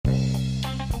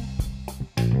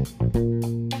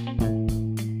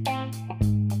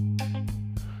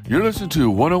You're listening to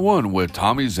 101 with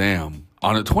Tommie Zam.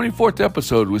 On the 24th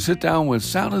episode, we sit down with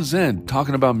SoundzofZen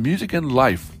talking about music and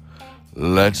life.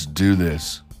 Let's do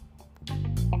this.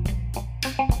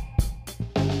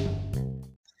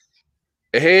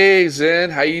 Hey, Zen,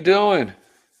 how you doing?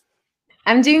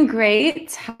 I'm doing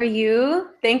great. How are you?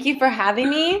 Thank you for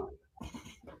having me.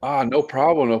 No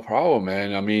problem, man.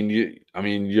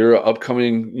 You're an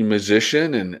upcoming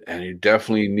musician, and you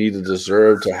definitely need to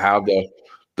deserve to have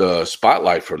the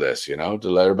spotlight for this, to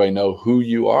let everybody know who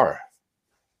you are.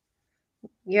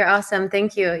 You're awesome.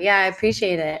 Thank you. Yeah, I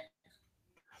appreciate it.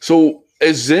 So,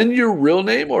 is Zen your real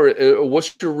name, or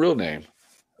what's your real name?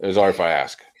 Sorry if I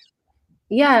ask.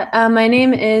 Yeah, my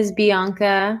name is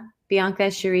Bianca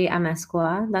Cherie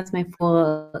Amesqua. That's my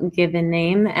full given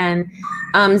name. And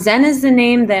Zen is the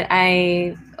name that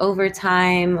I, over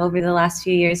the last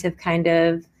few years, have kind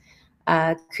of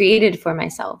created for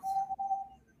myself.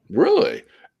 Really?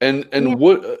 And Yeah.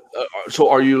 what? So,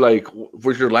 are you like,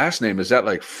 with your last name? Is that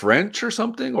like French or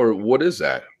something, or what is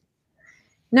that?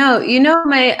 No,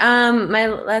 my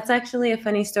that's actually a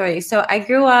funny story. So I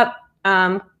grew up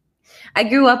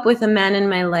with a man in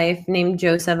my life named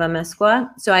Joseph Amesqua.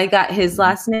 So I got his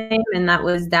last name, and that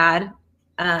was Dad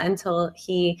until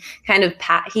he kind of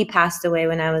he passed away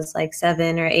when I was like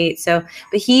 7 or 8. So,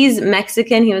 but he's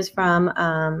Mexican. He was from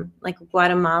like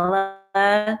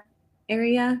Guatemala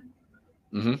area.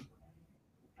 Mm-hmm.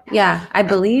 Yeah, I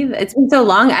believe it's been so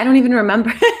long. I don't even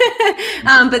remember.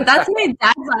 But that's my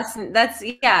dad's last name. That's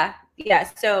yeah.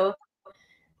 So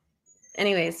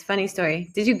anyways, funny story.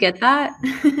 Did you get that?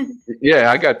 Yeah,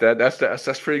 I got that.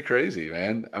 That's pretty crazy,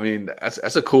 man. I mean,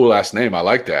 that's a cool last name. I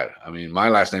like that. I mean, my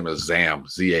last name is Zam,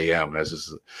 Z-A-M. That's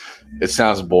just, it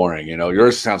sounds boring,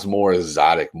 Yours sounds more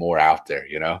exotic, more out there,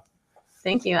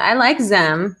 Thank you. I like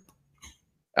Zem.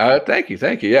 Thank you.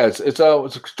 Yeah, it's a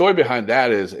story behind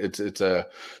that is it's a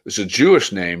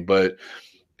Jewish name, but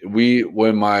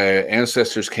when my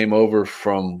ancestors came over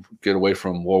get away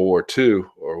from World War II,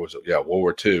 or was it World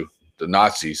War II, the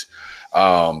Nazis,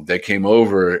 they came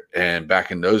over, and back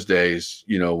in those days,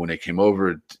 when they came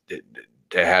over,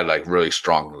 they had like really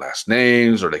strong last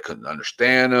names, or they couldn't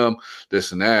understand them,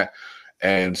 this and that,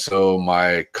 and so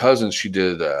my cousin, she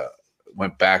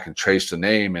went back and traced the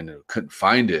name and couldn't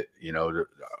find it.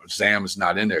 Zam is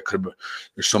not in there.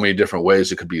 There's so many different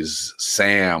ways it could be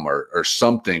Sam or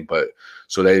something, but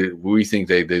so we think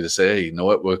they just say, hey, you know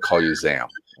what, we'll call you Zam,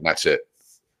 and that's it.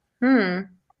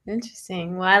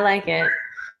 Interesting. Well, I like it.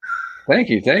 Thank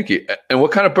you. And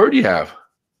what kind of bird do you have?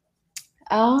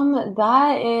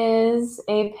 That is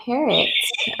a parrot.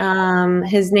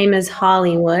 His name is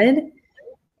Hollywood.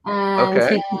 And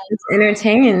Okay. He's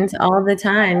entertained all the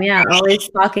time. Yeah, always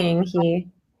talking. He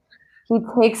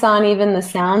takes on even the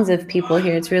sounds of people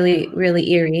here. It's really,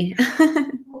 really eerie.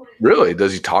 Really?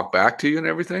 Does he talk back to you and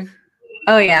everything?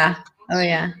 Oh yeah.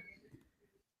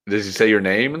 Does he say your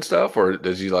name and stuff, or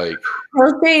does he like?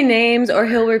 He'll say names, or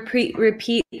he'll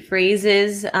repeat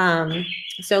phrases.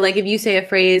 So like if you say a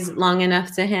phrase long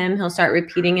enough to him, he'll start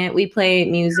repeating it. We play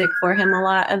music for him a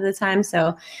lot of the time,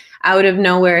 so out of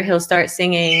nowhere he'll start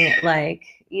singing like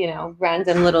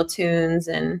random little tunes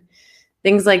and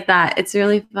things like that. It's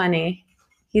really funny.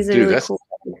 He's a really cool.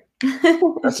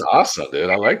 That's awesome, dude.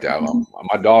 I like that.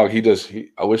 My dog,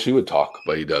 I wish he would talk,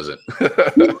 but he doesn't.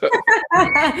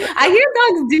 I hear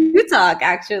dogs do talk,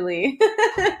 actually.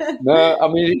 No, I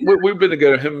mean, we've been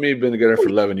together. Him and me have been together for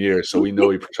 11 years, so we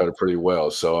know each other pretty well.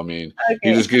 So I mean, okay.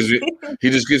 He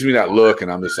just gives me that look,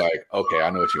 and I'm just like, okay, I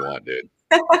know what you want, dude.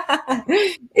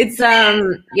 It's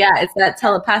it's that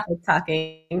telepathic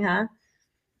talking, huh?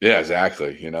 Yeah,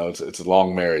 exactly. It's a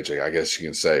long marriage, I guess you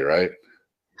can say, right?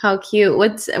 How cute.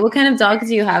 What kind of dog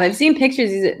do you have? I've seen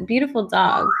pictures. He's a beautiful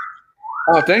dog.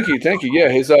 Oh, thank you. Yeah,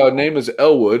 his name is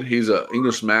Elwood. He's an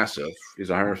English Mastiff.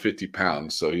 He's 150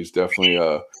 pounds, so he's definitely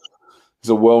he's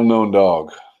a well-known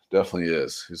dog. Definitely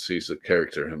is. He's a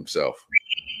character himself.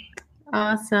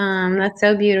 Awesome. That's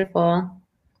so beautiful.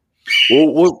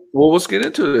 Well, let's get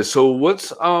into this. So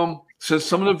what's since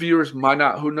some of the viewers might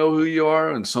not know who you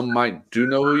are, and some do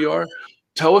know who you are,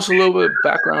 tell us a little bit of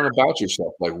background about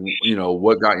yourself. Like,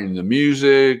 what got you into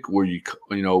music, where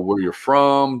you're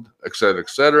from, et cetera, et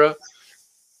cetera.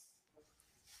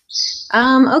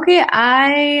 Okay,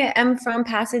 I am from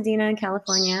Pasadena,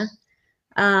 California.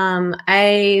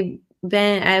 I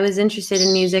was interested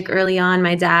in music early on.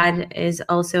 My dad is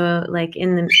also like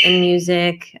in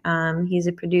music. He's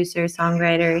a producer,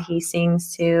 songwriter. He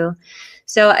sings too.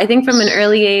 So I think from an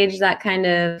early age that kind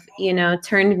of,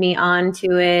 turned me on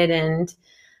to it. And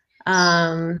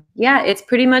Yeah, it's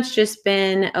pretty much just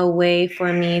been a way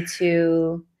for me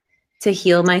to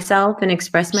heal myself and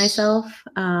express myself.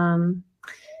 And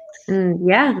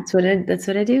yeah, that's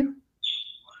what I do.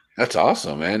 That's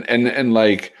awesome, man. And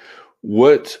like,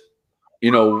 what,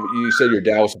 you said your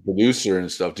dad was a producer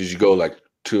and stuff. Did you go like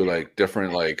to like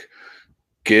different like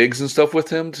gigs and stuff with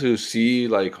him to see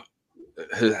like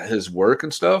his work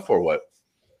and stuff, or what?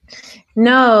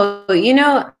 No,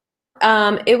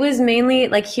 it was mainly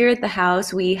like here at the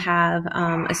house, we have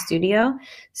a studio.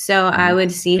 So I Mhm.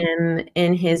 would see him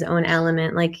in his own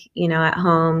element, like, at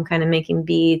home, kind of making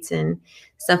beats and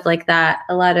stuff like that.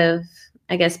 A lot of,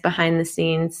 I guess, behind the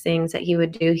scenes things that he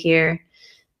would do here.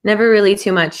 Never really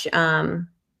too much,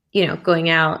 going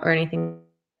out or anything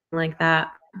like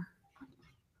that.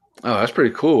 Oh, that's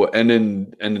pretty cool. And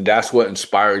then that's what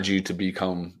inspired you to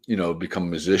become a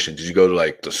musician. Did you go to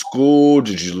like the school?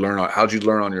 How'd you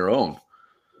learn on your own?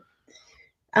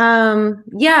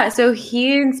 Yeah, so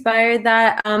he inspired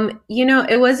that.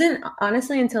 It wasn't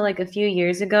honestly until like a few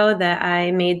years ago that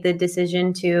I made the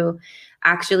decision to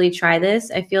actually try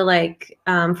this. I feel like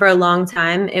for a long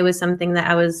time it was something that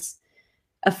I was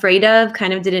afraid of,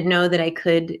 kind of didn't know that I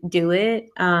could do it.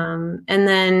 And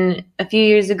then a few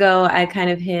years ago I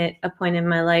kind of hit a point in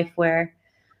my life where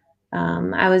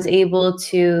I was able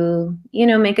to,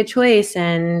 make a choice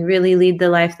and really lead the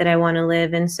life that I want to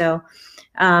live. And so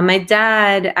my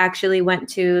dad actually went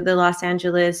to the Los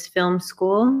Angeles Film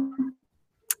School,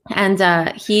 and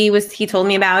he told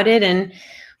me about it, and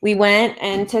we went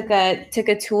and took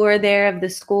a tour there of the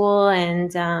school,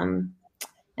 and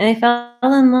I fell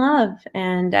in love,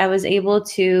 and I was able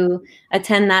to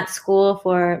attend that school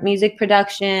for music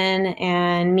production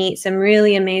and meet some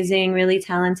really amazing, really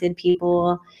talented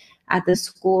people at the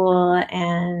school,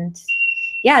 and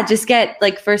yeah, just get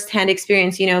like firsthand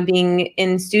experience, being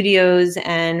in studios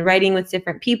and writing with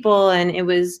different people. And it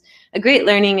was a great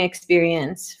learning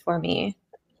experience for me.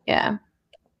 Yeah.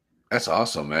 That's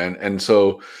awesome, man. And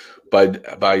so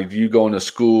by you going to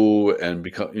school and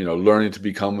learning to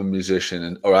become a musician,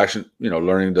 and or actually,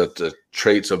 learning the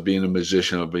traits of being a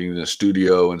musician, of being in the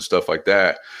studio and stuff like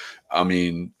that. I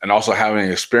mean, and also having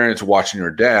experience watching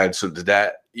your dad. So did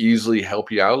that easily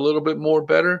help you out a little bit more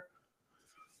better?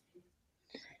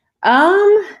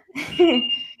 Um,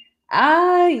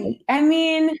 I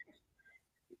mean,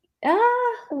 the,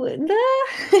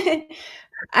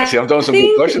 I See, I'm throwing some good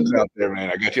think, questions out there,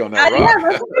 man. I got you on that yeah, rock.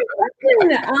 that's a good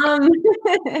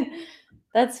question.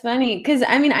 That's funny because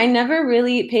I mean, I never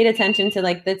really paid attention to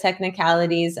like the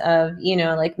technicalities of,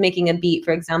 like making a beat,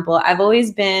 for example. I've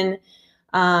always been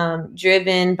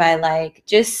driven by like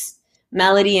just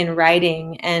melody and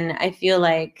writing. And I feel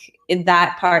like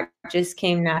that part just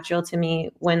came natural to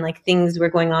me when like things were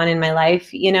going on in my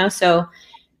life, So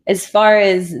as far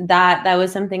as that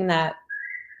was something that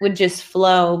would just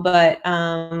flow. But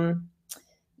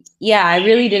yeah, I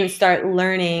really didn't start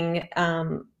learning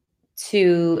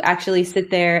to actually sit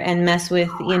there and mess with,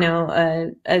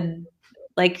 a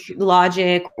like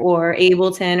Logic or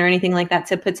Ableton or anything like that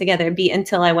to put together a beat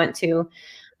until I went to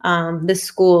the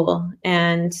school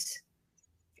and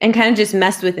kind of just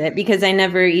messed with it because I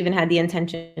never even had the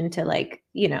intention to like,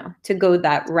 to go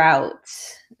that route.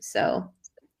 So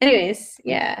anyways,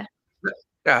 yeah.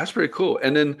 Yeah, that's pretty cool.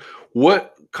 And then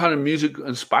what kind of music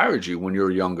inspired you when you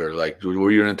were younger? Like,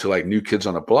 were you into like New Kids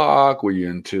on the Block? Were you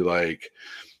into like,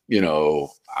 I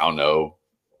don't know,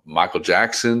 Michael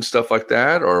Jackson, stuff like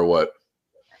that, or what?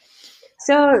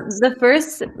 So the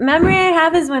first memory I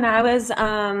have is when I was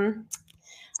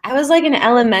like in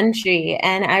elementary,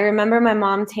 and I remember my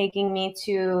mom taking me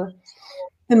to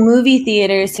the movie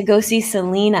theaters to go see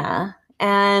Selena,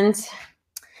 and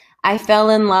I fell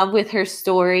in love with her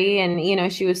story.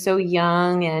 And she was so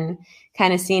young, and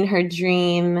kind of seeing her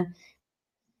dream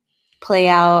play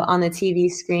out on the TV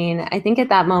screen. I think at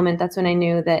that moment, that's when I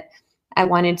knew that I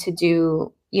wanted to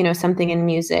do, something in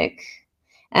music.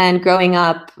 And growing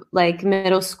up, like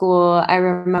middle school, I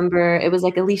remember it was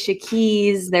like Alicia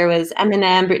Keys, there was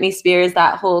Eminem, Britney Spears,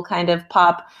 that whole kind of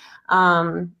pop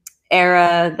um,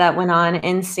 era that went on,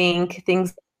 NSYNC,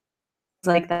 things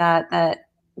like that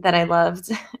I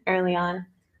loved early on.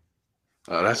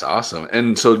 Oh, that's awesome.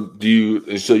 And so you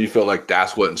felt like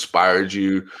that's what inspired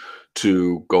you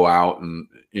to go out and,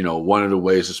 one of the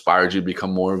ways inspired you to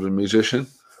become more of a musician?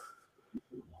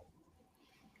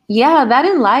 Yeah, that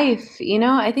in life,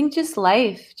 I think just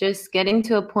life, just getting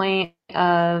to a point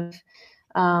of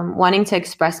wanting to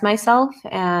express myself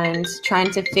and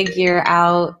trying to figure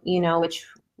out,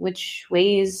 which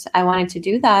ways I wanted to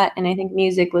do that. And I think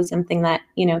music was something that,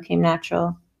 came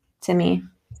natural to me.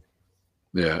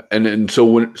 Yeah. And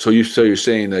so you're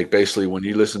saying like basically when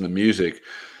you listen to music,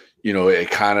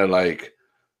 it kind of like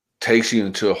takes you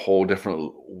into a whole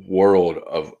different world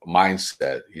of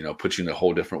mindset, puts you in a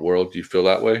whole different world. Do you feel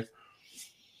that way?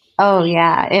 Oh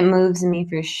yeah, it moves me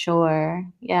for sure.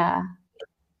 Yeah.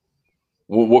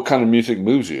 What kind of music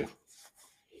moves you?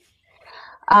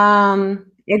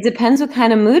 It depends what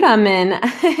kind of mood I'm in.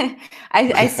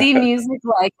 I see music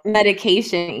like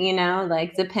medication,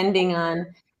 like depending on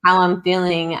how I'm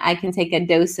feeling, I can take a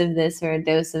dose of this or a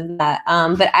dose of that.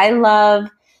 But I love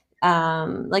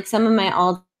like some of my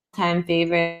all-time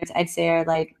favorites, I'd say are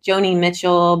like Joni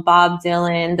Mitchell, Bob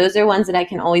Dylan. Those are ones that I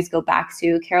can always go back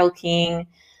to. Carole King,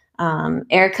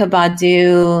 Erykah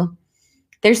Badu.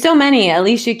 There's so many.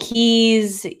 Alicia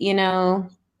Keys,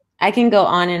 I can go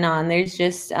on and on. There's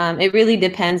just it really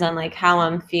depends on like how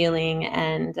I'm feeling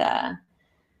and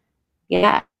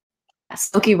yeah.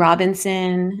 Smokey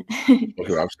Robinson. Okay,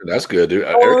 Robinson, that's good, dude.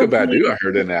 Erica Oldie Badu, I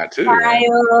heard in that too, man.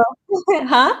 style.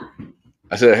 Huh?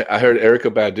 I said I heard Erica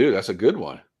Badu. That's a good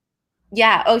one.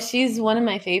 Yeah. Oh, she's one of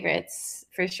my favorites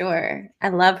for sure. I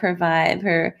love her vibe,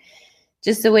 her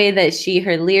just the way that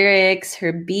her lyrics,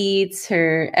 her beats,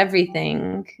 her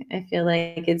everything. I feel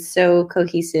like it's so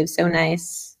cohesive, so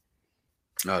nice.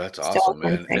 No, that's So awesome,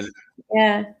 man. authentic.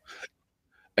 Yeah.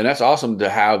 And that's awesome to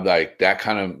have like that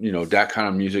kind of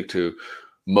music to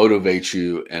motivate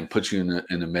you and put you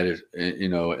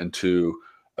into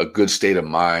a good state of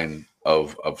mind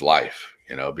of life,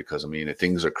 because I mean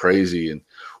things are crazy, and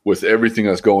with everything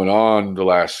that's going on the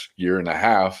last year and a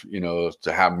half,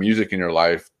 to have music in your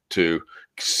life to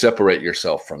separate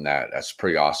yourself from that's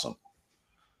pretty awesome.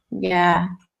 Yeah,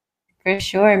 for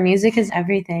sure. Music is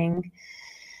everything.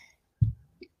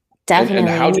 And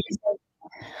how do Definitely. you,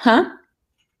 Huh?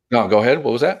 no, go ahead.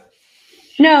 What was that?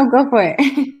 No, go for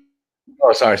it.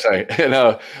 Oh, sorry. And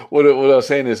what I was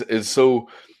saying is so.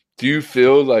 Do you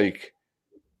feel like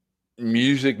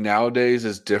music nowadays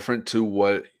is different to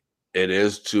what it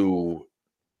is to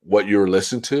what you're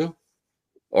listening to,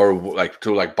 or like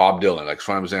to like Bob Dylan? Like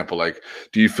for example, like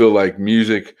do you feel like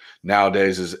music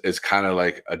nowadays is kind of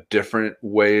like a different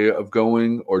way of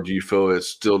going, or do you feel it's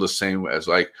still the same as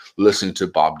like listening to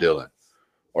Bob Dylan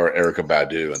or Erica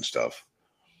Badu and stuff?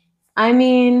 I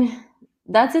mean,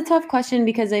 that's a tough question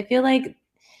because I feel like,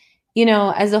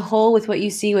 as a whole, with what you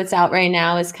see, what's out right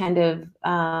now is kind of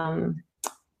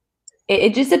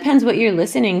it just depends what you're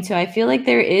listening to. I feel like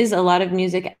there is a lot of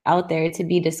music out there to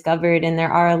be discovered, and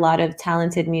there are a lot of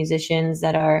talented musicians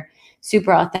that are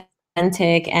super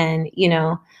authentic, and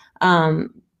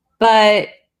um, but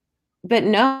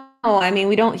no, I mean,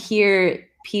 we don't hear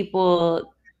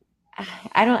people.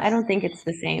 I don't think it's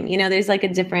the same. There's like there's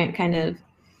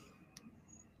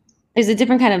a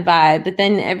different kind of vibe, but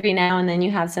then every now and then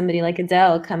you have somebody like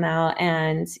Adele come out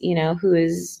and, who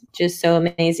is just so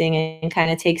amazing and kind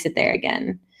of takes it there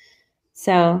again.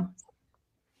 So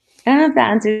I don't know if that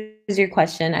answers your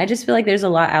question. I just feel like there's a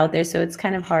lot out there, so it's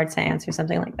kind of hard to answer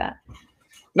something like that.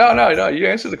 No. You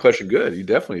answered the question good. You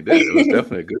definitely did. It was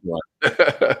definitely a good one.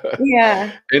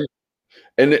 Yeah.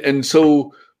 And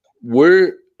so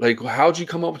where like how'd you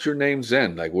come up with your name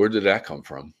Zen? Like where did that come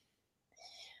from?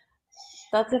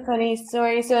 That's a funny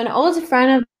story. So an old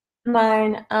friend of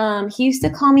mine, he used to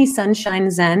call me Sunshine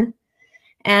Zen.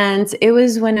 And it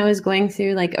was when I was going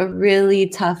through like a really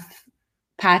tough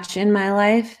patch in my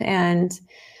life. And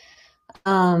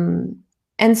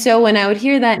so when I would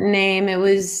hear that name,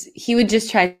 he would just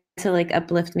try to like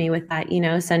uplift me with that,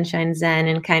 Sunshine Zen,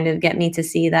 and kind of get me to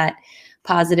see that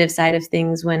positive side of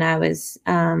things when I was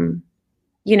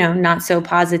not so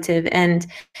positive. And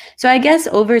so I guess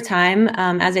over time,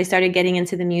 as I started getting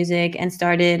into the music and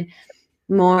started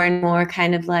more and more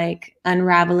kind of like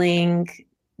unraveling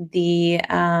the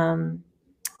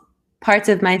parts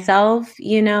of myself,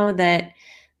 that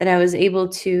I was able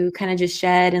to kind of just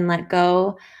shed and let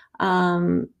go.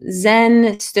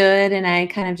 Zen stood, and I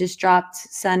kind of just dropped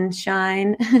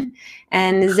sunshine,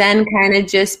 and Zen kind of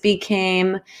just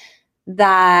became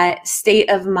that state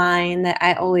of mind that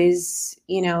I always,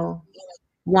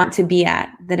 want to be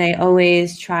at, that I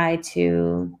always try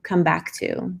to come back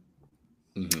to.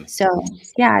 Mm-hmm. So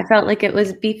yeah, I felt like it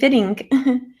was befitting.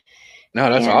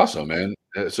 No, that's Yeah. awesome, man.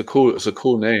 It's a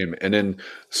cool name. And then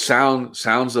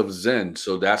Sounds of Zen.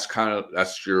 So that's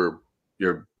your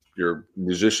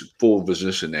full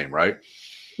musician name, right?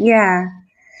 Yeah.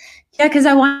 Yeah, because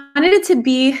I wanted it to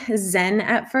be Zen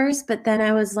at first, but then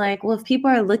I was like, well, if people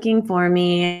are looking for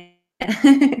me,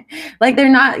 like they're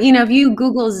not, if you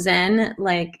Google Zen,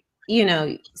 like,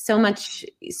 so much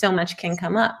can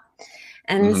come up.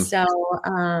 And Mm-hmm. so,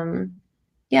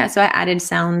 yeah, so I added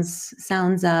sounds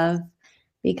of,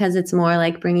 because it's more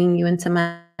like bringing you into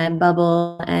my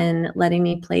bubble and letting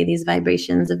me play these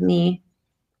vibrations of me,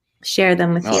 share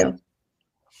them with you.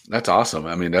 That's awesome.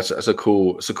 I mean, it's a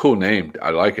cool name.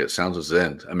 I like it. Sounds of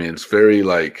Zen. I mean, it's very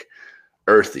like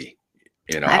earthy.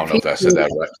 I don't know if I said that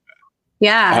right.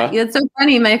 Yeah, it's so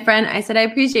funny. My friend, I said I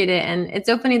appreciate it, and it's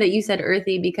so funny that you said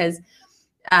earthy because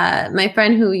my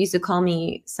friend who used to call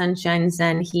me Sunshine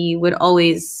Zen, he would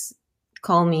always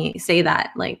say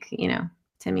that, like,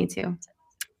 to me too.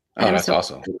 Oh, that's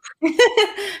awesome.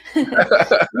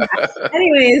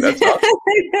 Anyways,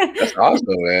 that's awesome,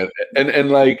 man. And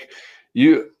like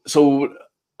so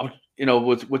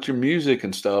with your music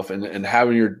and stuff, and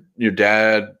having your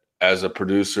dad as a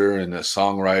producer and a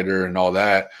songwriter and all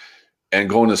that, and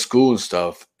going to school and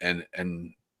stuff, and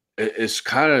it's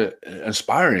kind of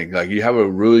inspiring. Like, you have a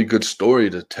really good story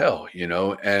to tell,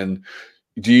 and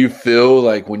do you feel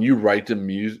like when you write your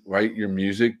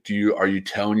music, are you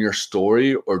telling your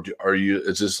story, or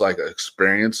is this like an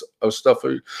experience of stuff?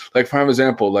 Like, for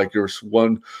example, like your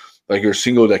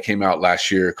single that came out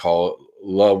last year called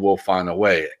Love Will Find a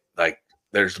Way. Like,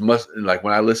 like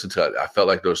when I listened to it, I felt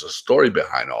like there was a story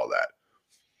behind all that.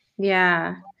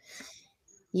 Yeah.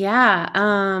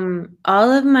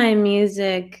 All of my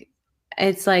music,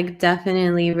 it's like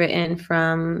definitely written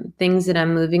from things that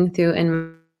I'm moving through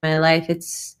in my life.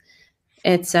 So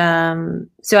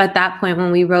at that point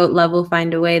when we wrote Love Will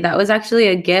Find a Way, that was actually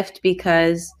a gift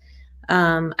because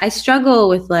I struggle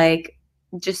with like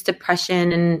just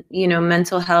depression and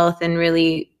mental health, and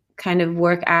really kind of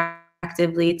work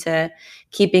actively to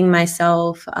keeping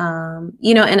myself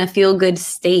in a feel-good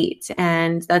state,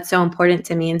 and that's so important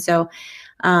to me. And so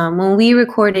when we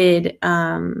recorded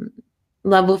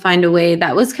Love Will Find a Way,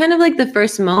 that was kind of like the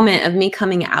first moment of me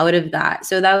coming out of that.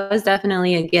 So that was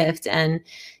definitely a gift, and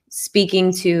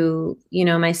speaking to,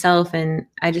 myself. And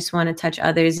I just want to touch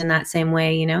others in that same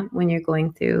way, when you're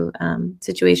going through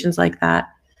situations like that.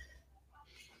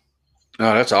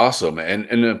 Oh, that's awesome. And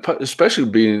especially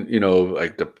being,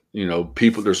 like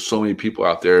people, there's so many people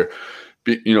out there,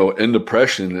 in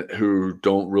depression who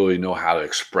don't really know how to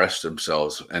express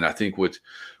themselves. And I think what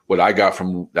I got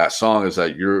from that song is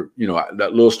that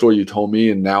that little story you told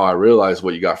me, and now I realize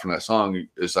what you got from that song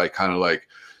is like kind of like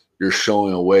you're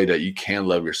showing a way that you can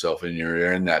love yourself, and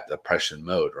you're in that depression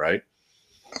mode, right?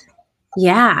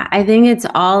 Yeah, I think it's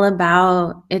all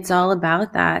about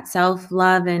that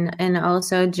self-love, and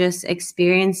also just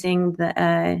experiencing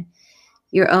the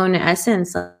your own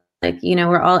essence. Like,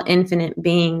 we're all infinite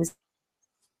beings,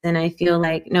 and I feel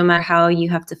like no matter how you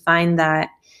have to find that,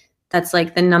 that's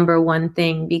like the number one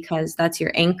thing, because that's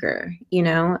your anchor,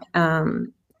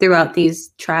 throughout these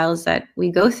trials that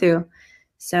we go through.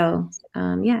 So,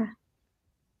 yeah.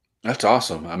 That's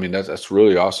awesome. I mean, that's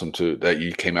really awesome that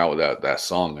you came out with that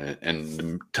song,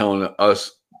 and telling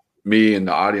us, me and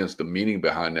the audience, the meaning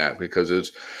behind that, because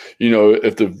it's,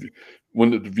 when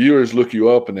the viewers look you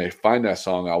up and they find that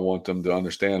song, I want them to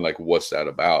understand like what's that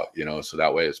about, so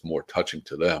that way it's more touching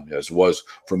to them, as it was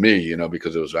for me,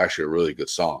 because it was actually a really good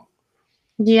song.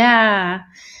 Yeah.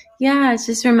 Yeah, it's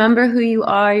just remember who you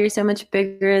are. You're so much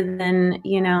bigger than,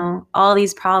 all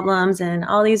these problems and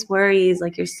all these worries.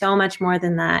 Like, you're so much more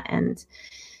than that. And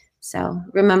so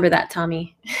remember that,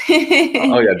 Tommie.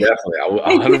 Oh yeah, definitely.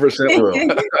 I 100% will.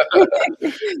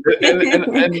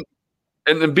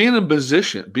 and then being a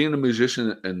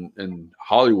musician in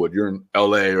Hollywood, you're in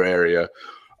LA area.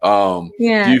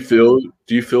 Yeah. Do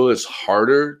you feel it's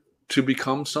harder to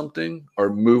become something, or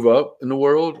move up in the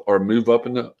world, or move up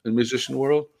in the musician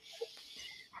world?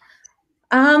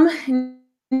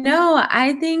 No,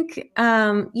 I think,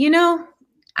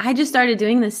 I just started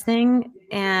doing this thing,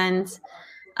 and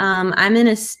I'm in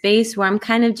a space where I'm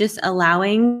kind of just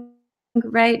allowing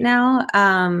right now.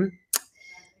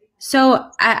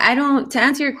 So I don't, to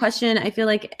answer your question, I feel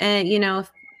like,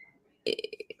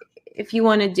 if you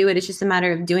want to do it, it's just a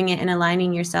matter of doing it and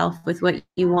aligning yourself with what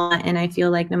you want. And I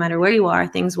feel like no matter where you are,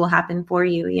 things will happen for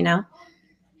you,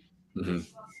 Mm-hmm.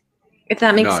 If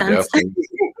that makes sense. Definitely.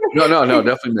 No,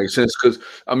 definitely makes sense. Because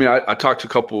I mean, I talked to a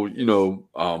couple,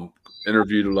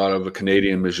 interviewed a lot of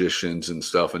Canadian musicians and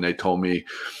stuff, and they told me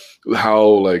how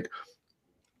like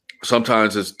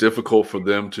sometimes it's difficult for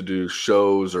them to do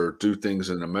shows or do things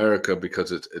in America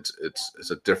because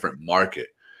it's a different market.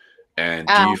 And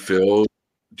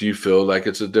do you feel like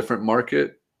it's a different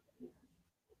market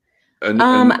in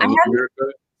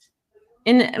America?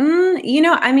 And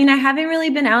I mean, I haven't really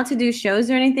been out to do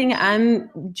shows or anything. I'm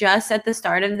just at the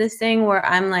start of this thing where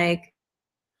I'm like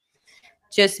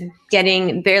just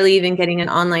barely even getting an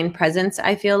online presence,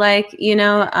 I feel like,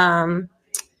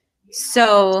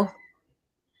 so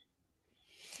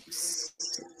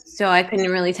so I couldn't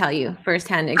really tell you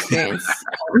firsthand experience.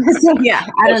 So yeah,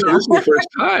 I Oh, don't so this is know. your first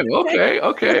time. Okay,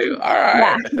 okay, all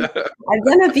Yeah, right. I've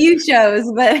done a few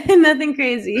shows, but nothing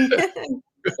crazy.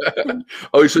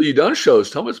 Oh, so you done shows.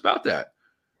 Tell me about that.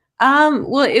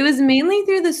 Well, it was mainly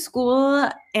through the school,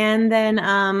 and then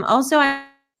also I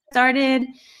started.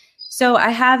 So I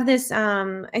have this.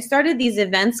 I started these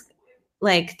events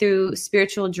like through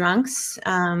Spiritual Drunks,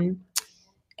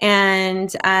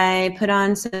 and I put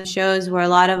on some shows where a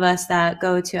lot of us that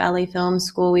go to LA Film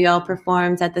School, we all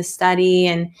performed at the study,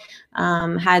 and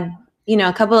had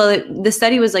a couple of the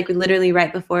study was like literally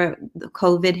right before the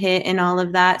COVID hit and all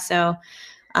of that. So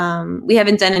we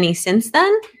haven't done any since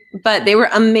then, but they were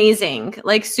amazing,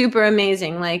 like super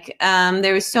amazing. Like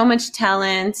there was so much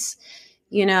talent,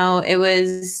 it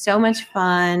was so much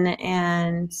fun.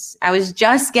 And I was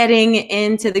just getting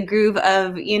into the groove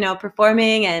of,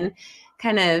 performing and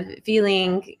kind of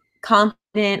feeling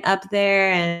confident up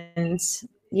there. And,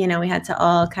 we had to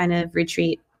all kind of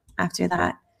retreat after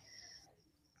that.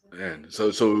 Man, so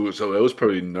it was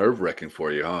pretty nerve-wracking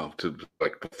for you, huh? To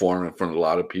like perform in front of a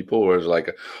lot of people, or is it like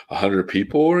 100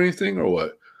 people or anything, or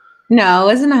what? No, it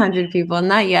wasn't 100 people,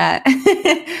 not yet.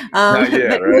 Not But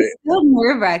yet, it was right? still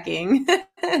nerve-wracking.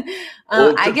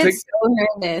 Well, I get take so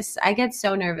nervous. I get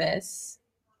so nervous.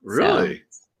 So really.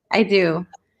 I do.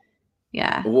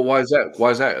 Yeah. Well, why is that? Why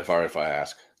is that? If I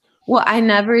ask. Well, I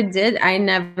never did. I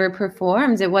never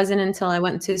performed. It wasn't until I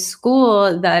went to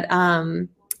school that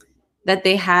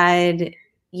they had,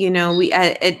 we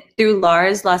through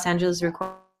LARS, Los Angeles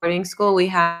Recording School, we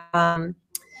have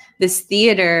this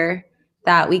theater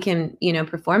that we can,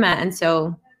 perform at. And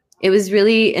so it was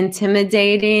really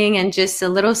intimidating and just a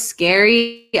little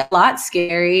scary, a lot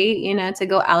scary, to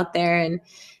go out there and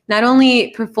not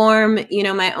only perform,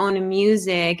 my own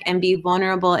music and be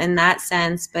vulnerable in that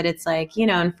sense, but it's like,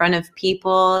 in front of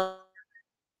people.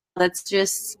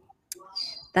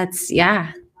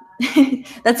 Yeah.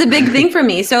 That's a big thing for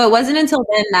me. So it wasn't until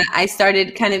then that I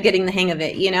started kind of getting the hang of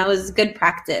it. It was good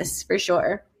practice for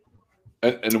sure.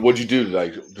 And what'd you do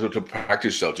like to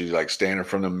practice yourself? Did you like stand in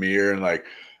front of the mirror and like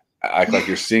act like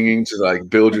you're singing to like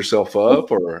build yourself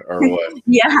up, or what?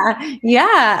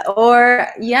 Yeah, or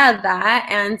yeah, that.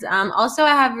 And also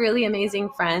I have really amazing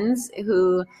friends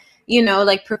who,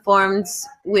 like performed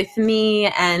with me.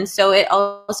 And so it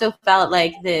also felt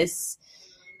like this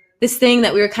thing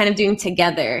that we were kind of doing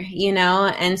together,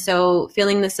 and so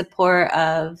feeling the support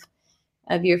of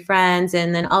your friends.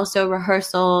 And then also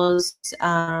rehearsals,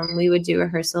 we would do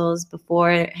rehearsals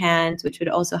beforehand, which would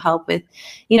also help with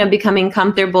becoming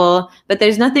comfortable. But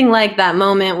there's nothing like that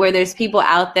moment where there's people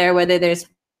out there, whether there's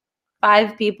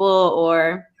 5 people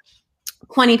or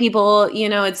 20 people,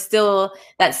 it's still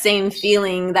that same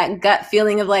feeling, that gut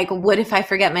feeling of like, what if I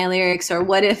forget my lyrics, or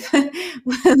what if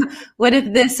what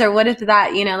if this, or what if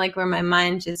that, like where my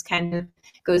mind just kind of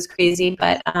goes crazy.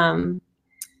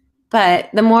 But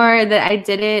the more that I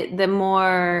did it, the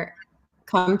more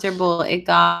comfortable it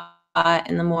got,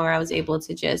 and the more I was able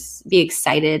to just be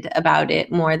excited about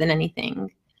it more than anything.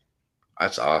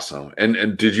 That's awesome.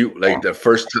 And did you like your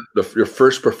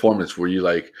first performance? Were you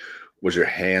like, was your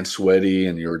hand sweaty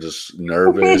and you were just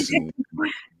nervous and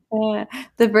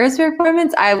The first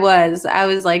performance, I was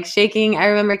like shaking. I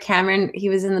remember Cameron, he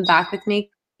was in the back with me.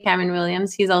 Cameron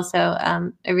Williams. He's also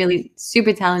a really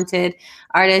super talented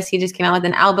artist. He just came out with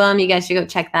an album. You guys should go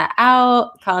check that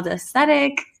out, called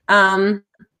Aesthetic. But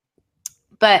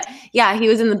yeah, he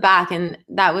was in the back, and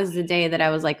that was the day that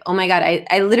I was like, oh my God,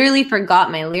 I literally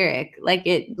forgot my lyric. Like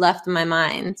it left my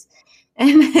mind.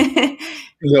 And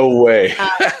no way.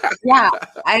 yeah,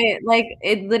 I like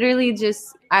it literally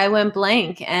just, I went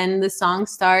blank and the song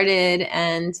started,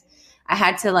 and I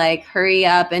had to like hurry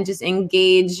up and just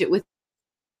engage with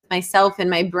myself and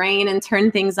my brain and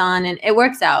turn things on, and it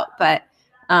works out. But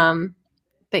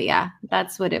yeah,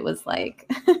 that's what it was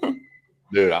like.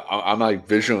 Dude, I'm like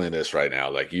visualing this right now,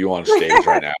 like you on stage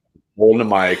right now, holding the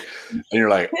mic, and you're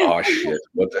like, oh shit,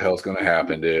 what the hell's gonna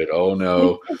happen, dude? Oh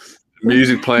no.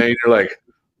 Music playing, you're like,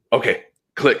 okay,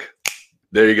 click.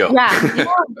 There you go.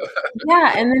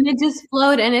 Yeah. And then it just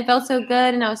flowed, and it felt so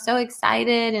good, and I was so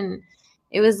excited, and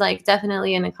it was like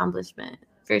definitely an accomplishment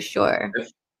for sure.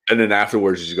 And then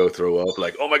afterwards, did you go throw up?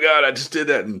 Like, oh my God, I just did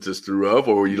that and just threw up?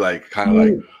 Or were you like, kind of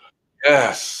like,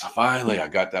 yes, finally, I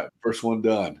got that first one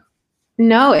done?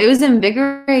 No, it was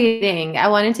invigorating. I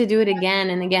wanted to do it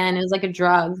again and again. It was like a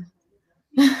drug.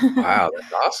 Wow,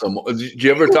 that's awesome. Did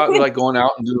you ever thought like going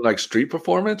out and doing like street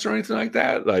performance or anything like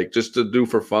that? Like just to do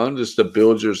for fun, just to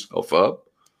build yourself up?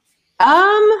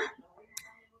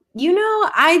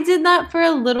 I did that for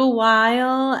a little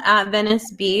while at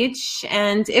Venice Beach,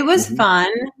 and it was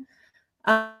fun.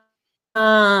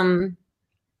 Um,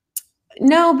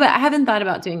 no, but I haven't thought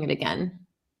about doing it again.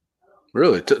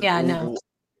 Really? Yeah, no.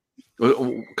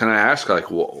 Can I ask, like,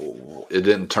 it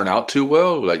didn't turn out too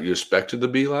well, like you expected to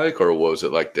be like, or was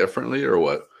it like differently, or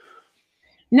what?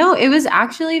 No, it was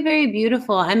actually very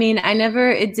beautiful. I mean,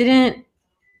 it didn't,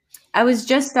 I was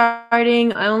just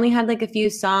starting. I only had like a few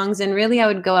songs, and really I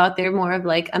would go out there more of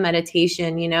like a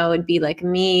meditation, it'd be like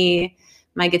me,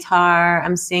 my guitar,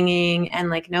 I'm singing, and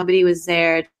like nobody was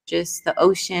there, just the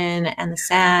ocean and the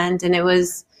sand, and it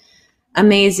was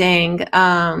amazing.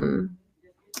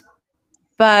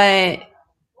 But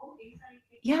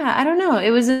yeah, I don't know. It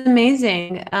was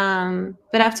amazing.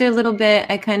 But after a little bit,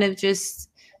 I kind of just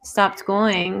stopped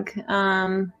going.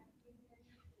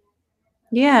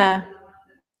 Yeah,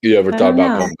 You ever I thought don't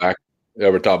about know. going back? You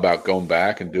ever thought about going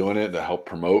back and doing it to help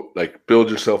promote, like build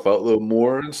yourself out a little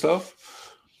more and stuff?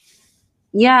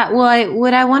 Yeah, well,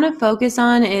 what I want to focus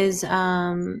on is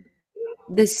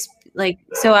this, like,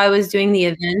 so I was doing the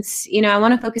events, I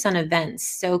want to focus on events.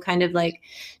 So kind of like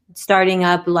starting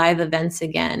up live events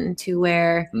again, to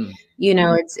where Mm.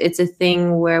 it's a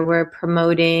thing where we're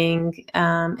promoting,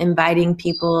 inviting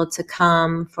people to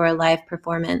come for a live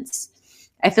performance.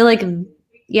 I feel like,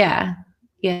 yeah,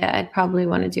 I'd probably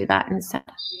want to do that instead.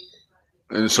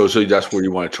 And so that's where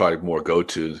you want to try to more go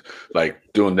to, like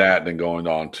doing that, and then going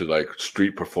on to like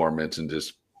street performance and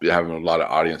just having a lot of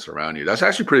audience around you. That's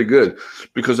actually pretty good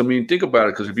because I mean, think about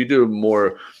it. Because if you do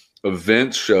more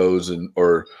event shows and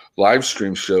or live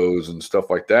stream shows and stuff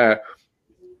like that,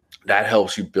 that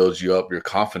helps you build you up your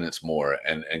confidence more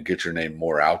and get your name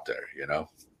more out there.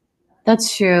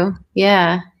 That's true.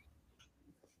 Yeah.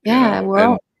 Yeah. And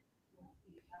Well,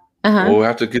 uh-huh. well, we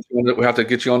have to get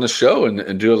you on the show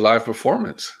and do a live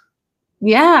performance.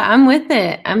 Yeah, I'm with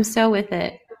it. I'm so with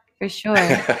it, for sure.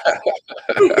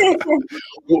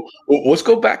 Well, let's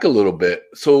go back a little bit.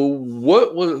 So,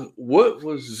 what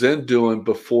was Zen doing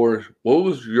before? What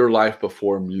was your life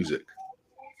before music?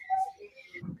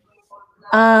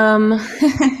 Um,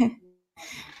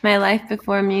 my life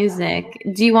before music.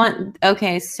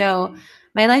 Okay, so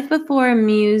my life before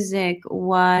music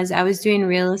was, I was doing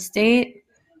real estate,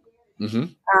 Hmm.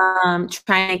 trying to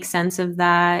make sense of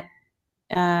that,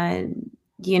 uh,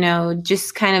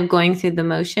 just kind of going through the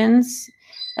motions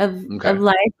of Okay.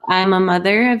 life. I'm a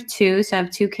mother of two, so I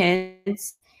have two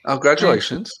kids. Oh, And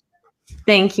congratulations.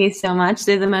 thank you so much.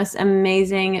 They're the most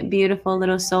amazing, beautiful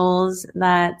little souls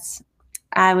that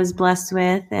I was blessed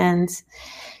with. And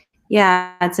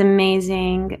yeah, it's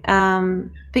amazing.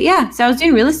 But yeah, so I was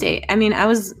doing real estate. I mean, I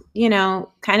was,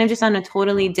 kind of just on a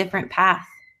totally different path,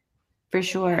 for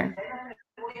sure.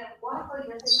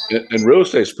 And real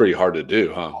estate's pretty hard to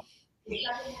do, huh?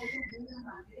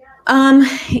 Um,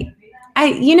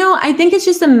 I think it's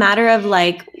just a matter of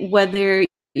like whether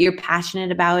you're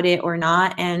passionate about it or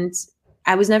not. And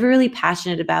I was never really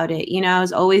passionate about it. I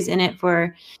was always in it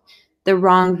for the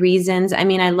wrong reasons. I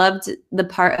mean, I loved the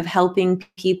part of helping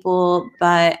people,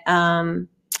 but I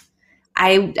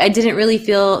didn't really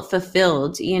feel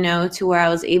fulfilled, to where I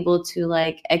was able to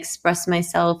like express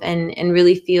myself and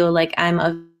really feel like I'm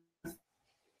of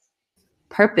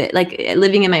purpose, like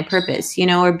living in my purpose,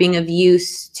 or being of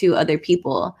use to other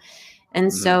people. And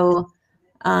Hmm. so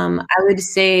I would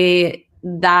say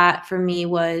that for me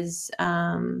was,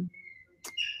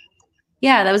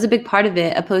 yeah, that was a big part of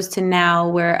it, opposed to now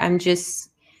where I'm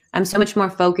so much more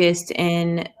focused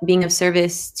in being of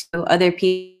service to other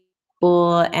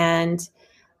people, and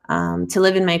to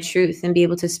live in my truth and be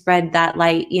able to spread that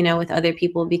light, with other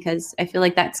people, because I feel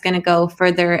like that's going to go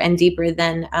further and deeper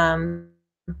than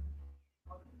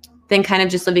kind of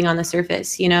just living on the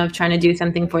surface, of trying to do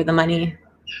something for the money.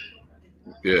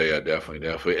 Yeah, yeah, definitely,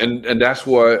 definitely. And that's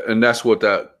what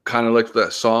that kind of like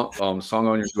that song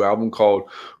on your new album called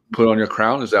 "Put on Your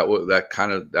Crown." Is that what that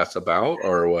kind of that's about,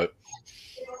 or what?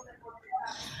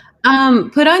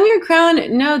 Put on your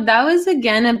crown. No, that was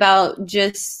again about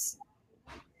just,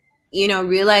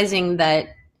 realizing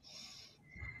that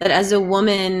as a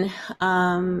woman,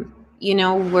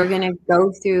 we're gonna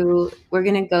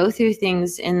go through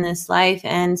things in this life,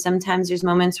 and sometimes there's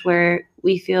moments where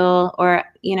we feel, or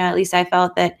at least I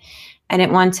felt that I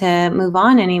didn't want to move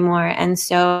on anymore. And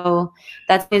so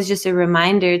that is just a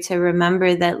reminder to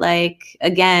remember that, like,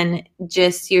 again,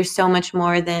 just you're so much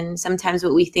more than sometimes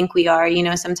what we think we are.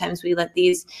 Sometimes we let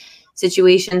these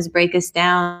situations break us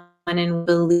down and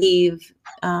believe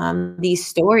these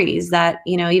stories that,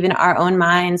 even our own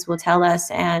minds will tell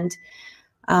us. And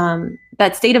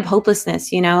that state of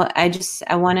hopelessness,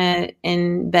 I want to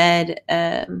embed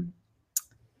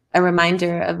a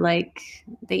reminder of like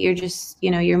that you're just,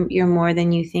 you're more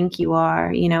than you think you are.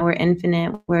 We're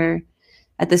infinite. We're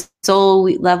at the soul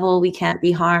level, we can't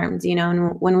be harmed, you know,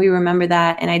 and when we remember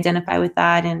that and identify with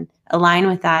that and align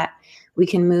with that, we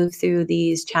can move through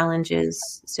these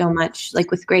challenges so much,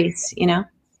 like with grace, you know?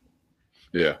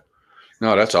 Yeah.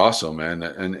 No, that's awesome, man.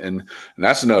 And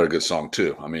that's another good song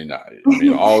too. I mean,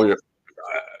 all your,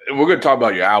 we're going to talk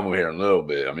about your album here in a little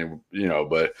bit. I mean, you know,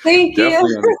 but Thank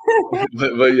definitely,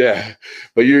 you. but yeah,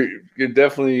 but you're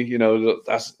definitely, you know,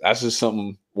 that's just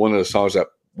something, one of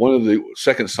the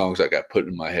second songs that got put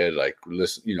in my head, like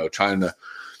listen, you know, trying to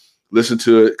listen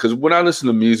to it. Cause when I listen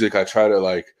to music, I try to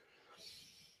like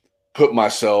put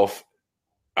myself,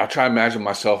 I try to imagine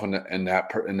myself in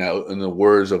the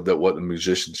words of what the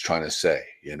musician's trying to say,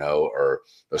 you know, or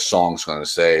the song's going to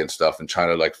say and stuff, and trying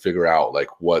to like figure out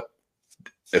like what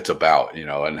it's about, you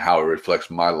know, and how it reflects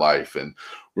my life and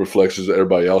reflects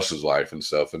everybody else's life and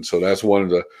stuff. And so that's one of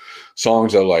the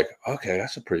songs that like, okay,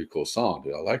 that's a pretty cool song,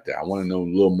 dude. I like that. I want to know a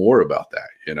little more about that,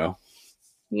 you know?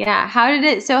 Yeah. How did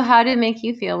it make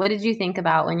you feel? What did you think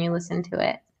about when you listened to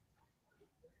it?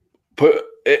 But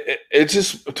it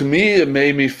just, to me, it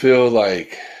made me feel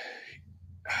like,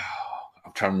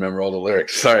 I'm trying to remember all the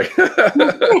lyrics. Sorry.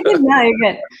 No, you're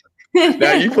good.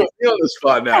 Now you put me on the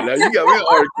spot. Now you got me a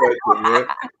hard question, man.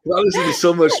 I listen to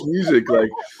so much music, like,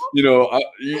 you know,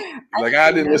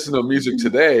 I didn't listen to music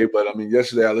today, but I mean,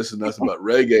 yesterday I listened to nothing but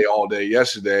reggae all day.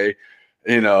 Yesterday,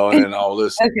 you know, and then all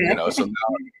this, Okay. you know. So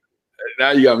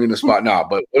now you got me in the spot. Now,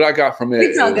 but what I got from it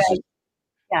was, just,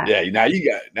 yeah. Now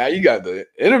you got the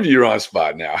interviewer on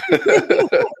spot now.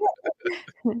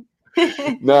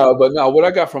 No, what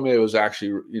I got from it was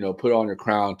actually, you know, put on your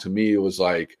crown. To me, it was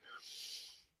like,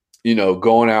 you know,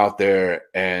 going out there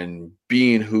and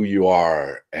being who you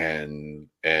are, and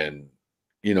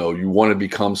you know, you want to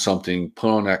become something,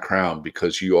 put on that crown,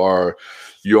 because you are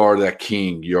that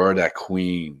king, you are that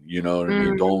queen, you know what I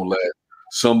mean? Don't let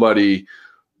somebody,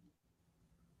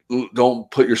 don't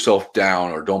put yourself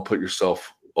down, or don't put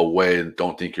yourself away, and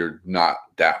don't think you're not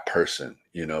that person,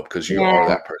 you know, because you are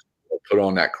that person. Put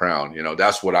on that crown, you know.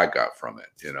 That's what I got from it,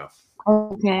 you know.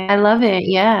 Okay. I love it.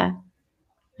 Yeah.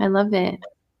 I love it.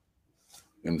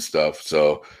 And stuff.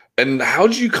 So, and how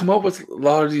did you come up with a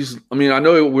lot of these? I mean, I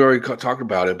know we already talked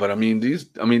about it, but I mean, these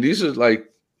are like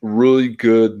really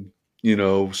good, you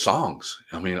know, songs.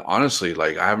 I mean, honestly,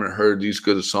 like I haven't heard these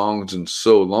good songs in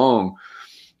so long,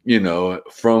 you know,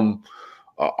 from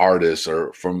artists,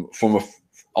 or from a,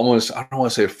 almost, I don't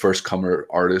want to say a first comer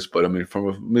artist, but I mean, from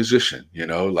a musician, you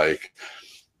know, like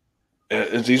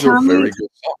these are very good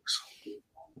songs.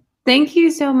 Thank you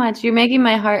so much. You're making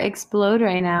my heart explode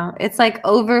right now. It's like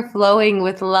overflowing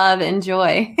with love and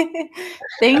joy.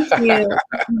 Thank you.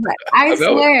 I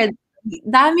swear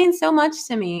that means so much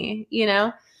to me, you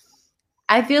know?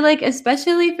 I feel like,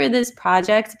 especially for this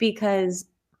project, because,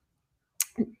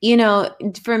 you know,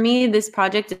 for me, this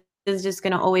project is just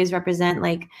going to always represent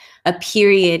like a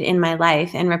period in my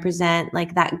life, and represent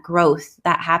like that growth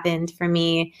that happened for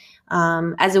me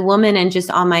as a woman, and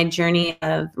just on my journey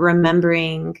of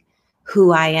remembering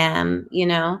who I am, you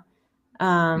know?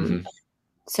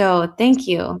 So thank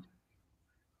you.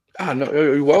 No,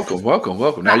 you're welcome.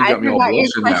 Now you got me all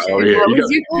blushing now over here.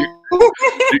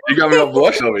 You got me all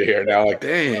blushing over here now. Like,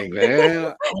 dang, man.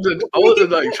 I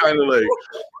wasn't like trying to like,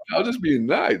 I was just being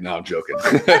nice. No, I'm joking.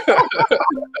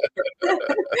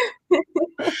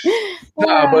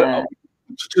 No, but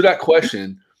to that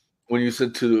question, when you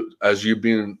said as you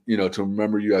being, you know, to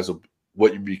remember you as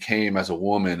what you became as a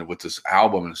woman with this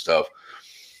album and stuff.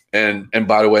 And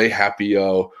by the way, happy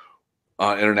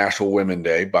International Women's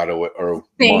Day, by the way, or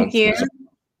Thank you.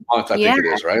 Month, I think it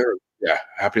is, right? Or, yeah,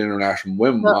 Happy International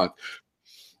Women's Month.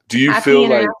 Do you feel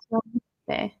like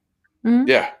Day?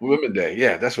 Yeah, Women's Day.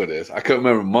 Yeah, that's what it is. I couldn't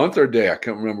remember month or day. I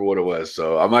couldn't remember what it was,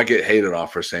 so I might get hated on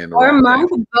for saying the wrong month,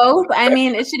 thing. both. I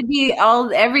mean, it should be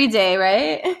every day,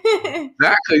 right?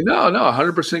 Exactly. No,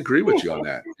 100% agree with you on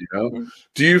that. You know,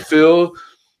 do you feel,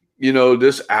 you know,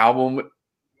 this album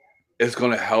is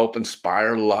going to help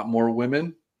inspire a lot more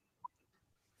women?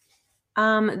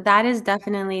 That is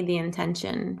definitely the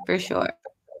intention, for sure.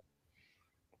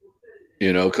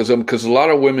 You know, because a lot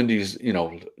of women these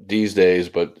days,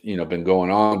 but you know, been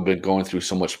going through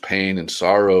so much pain and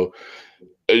sorrow,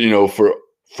 you know, for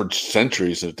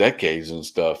centuries and decades and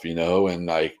stuff, you know, and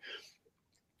like,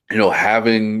 you know,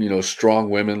 having, you know, strong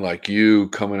women like you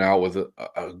coming out with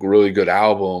a really good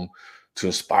album to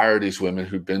inspire these women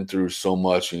who've been through so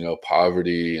much, you know,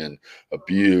 poverty and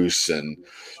abuse and,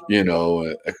 you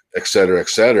know, et cetera, et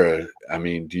cetera. I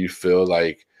mean, do you feel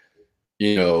like,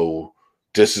 you know,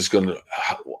 this is going to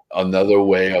another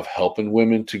way of helping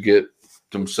women to get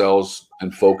themselves in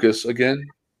focus again?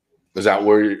 Is that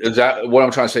where is that what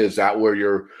I'm trying to say? Is that where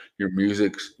your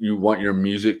music, you want your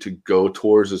music to go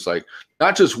towards? It's like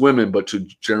not just women, but to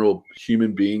general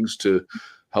human beings, to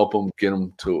help them, get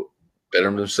them to better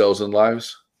themselves in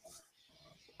lives.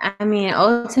 I mean,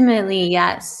 ultimately,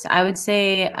 yes. I would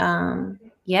say,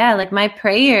 yeah, like my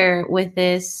prayer with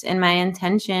this and my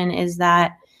intention is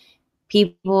that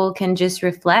people can just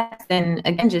reflect and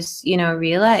again, just,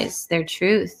 realize their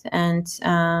truth. And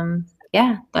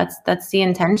yeah, that's the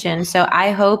intention. So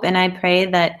I hope and I pray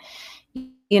that,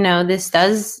 this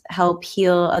does help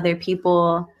heal other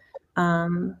people.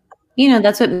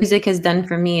 That's what music has done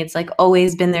for me. It's like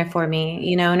always been there for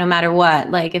me, no matter what.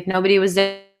 Like if nobody was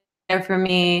there for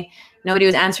me, nobody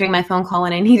was answering my phone call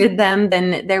when I needed them,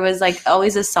 then there was like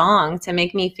always a song to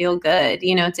make me feel good,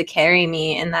 to carry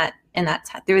me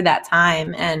through that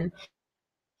time. And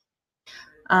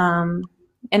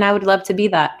I would love to be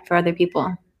that for other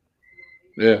people.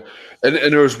 Yeah, and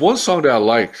there was one song that I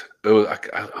liked. It was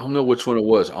I don't know which one it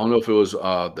was. I don't know if it was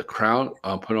the Crown,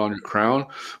 Put On Your Crown,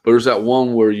 but there's that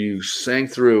one where you sang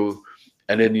through,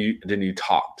 and then you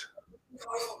talked.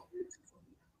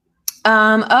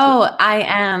 Oh, I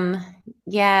am.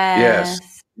 Yes.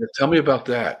 Yes. Yeah, tell me about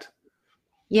that. Tell me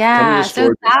the Yeah. So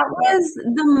story that behind that. was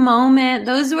the moment.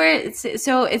 Those were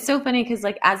so it's so funny because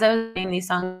like as I was playing these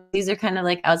songs, these are kind of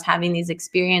like I was having these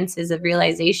experiences of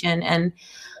realization. And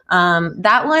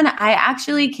that one I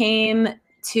actually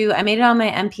I made it on my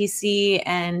MPC,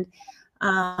 and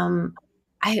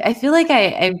I feel like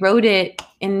I wrote it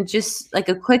in just like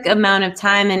a quick amount of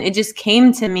time and it just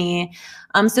came to me.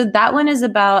 So that one is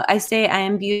about, I say, I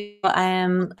am beautiful.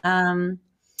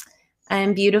 I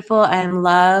am beautiful. I am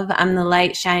love. I'm the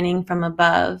light shining from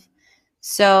above.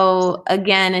 So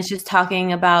again, it's just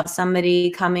talking about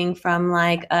somebody coming from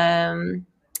like a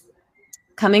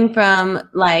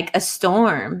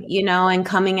storm, and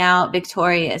coming out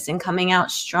victorious and coming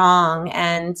out strong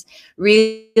and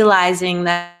realizing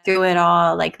that through it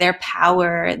all, like their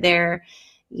power, their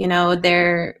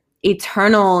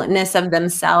eternalness of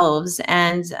themselves,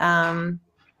 and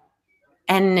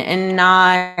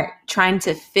not trying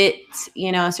to fit,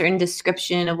 a certain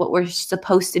description of what we're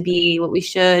supposed to be, what we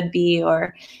should be,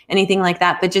 or anything like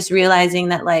that, but just realizing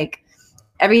that like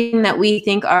everything that we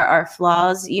think are our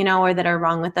flaws, or that are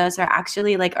wrong with us are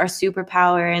actually like our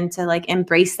superpower, and to like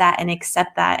embrace that and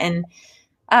accept that. And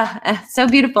so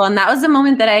beautiful. And that was the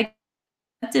moment that I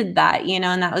accepted that,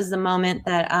 and that was the moment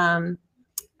that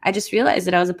I just realized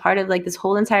that I was a part of like this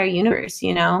whole entire universe,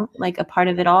 like a part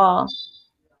of it all.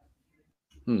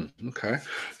 Okay.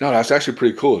 No, that's actually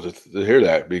pretty cool to hear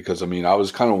that, because I mean, I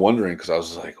was kind of wondering, because I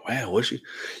was like, man, what's she,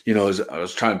 I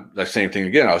was trying that same thing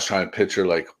again. I was trying to picture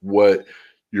like what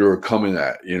you're coming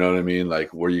at, you know what I mean?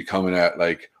 Like, were you coming at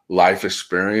like life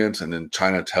experience and then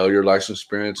trying to tell your life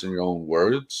experience in your own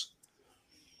words?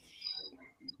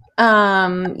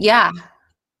 Yeah.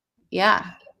 Yeah.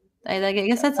 I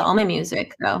guess that's all my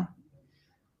music though.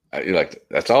 You're like,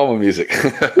 that's all my music. For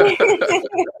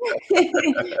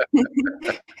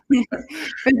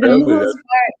the most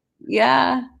part,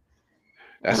 yeah.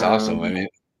 That's awesome. I Um, mean,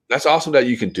 that's awesome that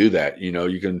you can do that.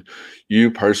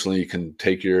 You personally can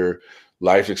take your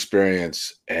life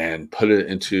experience and put it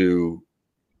into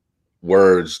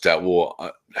words that will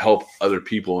help other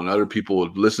people, and other people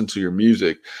would listen to your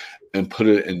music and put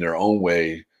it in their own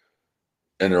way,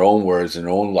 in their own words, in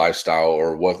their own lifestyle,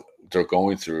 or what they're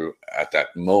going through at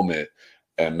that moment,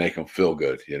 and make them feel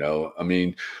good. I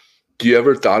mean, do you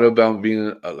ever thought about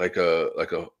being like a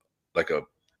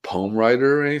poem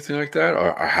writer or anything like that,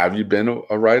 or have you been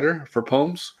a writer for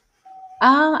poems?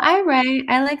 I write.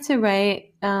 I like to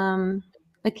write.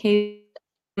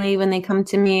 Occasionally when they come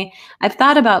to me, I've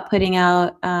thought about putting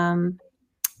out.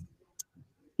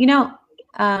 You know,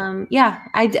 yeah,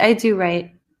 I do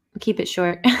write. Keep it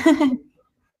short.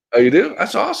 Oh, you do?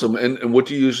 That's awesome. And what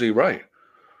do you usually write?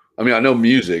 I mean, I know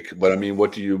music, but I mean,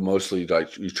 what do you mostly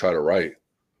like? You try to write?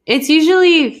 It's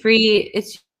usually free.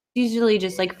 It's usually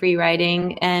just like free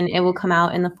writing, and it will come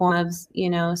out in the form of,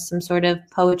 some sort of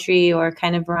poetry or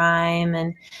kind of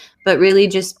rhyme, but really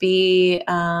just be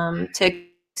to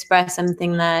express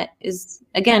something that is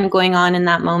again going on in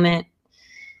that moment.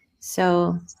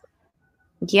 So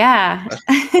yeah.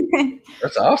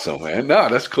 That's awesome, man. No,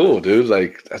 that's cool, dude.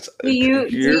 Like that's Do you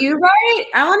if you're write?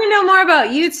 I want to know more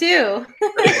about you too.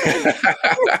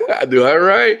 do I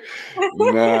write?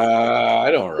 Nah,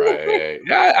 I don't write.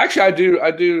 Yeah, actually, I do.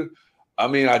 I do. I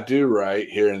mean, I do write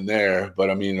here and there, but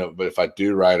I mean, but if I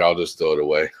do write, I'll just throw it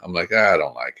away. I'm like, I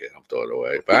don't like it. I'll throw it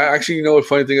away. But I actually, the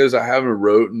funny thing is, I haven't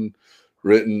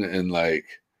written in like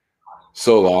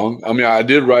so long. I mean, I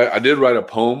did write a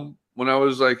poem when I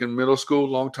was like in middle school,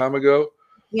 a long time ago.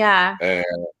 Yeah.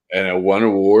 and I won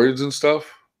awards and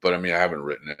stuff. But I mean, I haven't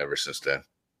written it ever since then.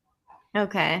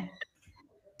 Okay.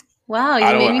 Wow, I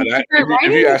you made don't. me And I, start if you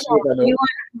writing ask me again. what I know, You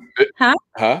want, huh?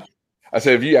 huh? I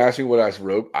said if you ask me what I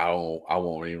wrote, I don't. I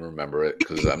won't even remember it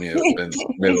because I mean it's been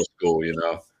middle school. You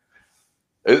know,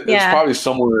 it's Yeah. probably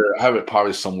somewhere. I have it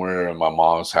probably somewhere in my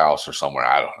mom's house or somewhere.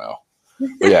 I don't know.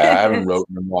 But yeah, I haven't wrote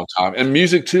in a long time. And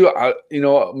music too.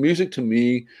 Music to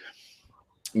me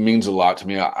means a lot to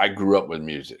me. I grew up with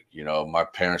music. You know, my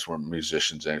parents weren't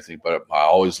musicians or anything, but I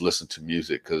always listened to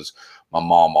music because my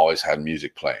mom always had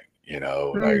music playing. You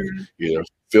know, like Mm. either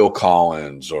Phil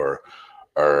Collins or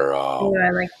Ooh, I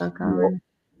like Phil you know, Collins.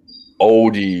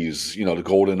 oldies. You know, the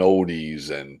golden oldies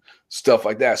and stuff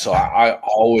like that. So I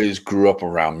always grew up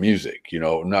around music. You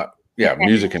know, not yeah, Okay.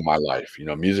 music in my life. You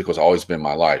know, music has always been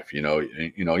my life.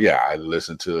 Yeah, I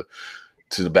listened to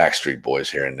the Backstreet Boys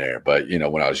here and there, but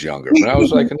when I was younger, when I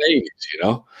was like in the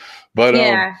 80s, but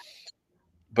Yeah.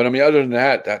 but I mean, other than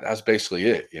that's basically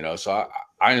it, So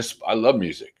I love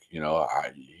music,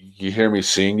 you hear me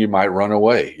sing, you might run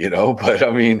away, but I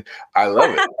mean, I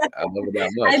love it. I love it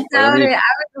that much. I But I doubt mean, it. I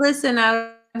would listen.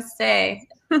 I would stay.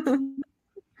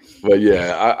 but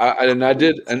yeah, I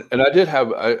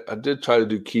did try to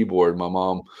do keyboard. My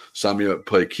mom saw me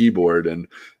play keyboard and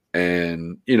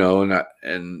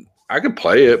I could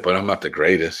play it, but I'm not the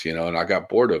greatest, and I got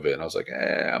bored of it. And I was like,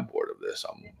 I'm bored of this.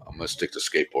 I'm gonna stick to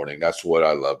skateboarding. That's what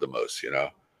I love the most,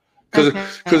 Because Okay.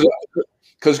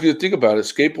 because you think about it,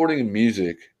 skateboarding and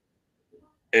music,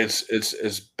 it's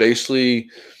basically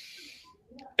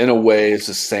in a way it's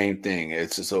the same thing.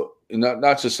 It's just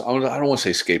not just I don't want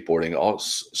to say skateboarding. All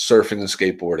surfing and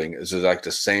skateboarding is like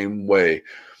the same way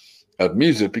of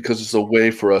music because it's a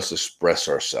way for us to express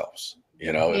ourselves.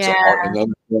 It's Yeah. an art,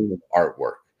 another form of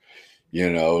artwork. Yeah.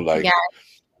 Like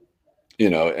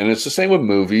and it's the same with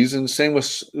movies and same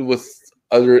with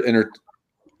other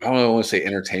I don't want to say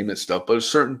entertainment stuff, but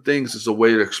certain things is a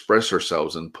way to express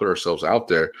ourselves and put ourselves out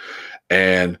there.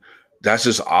 And that's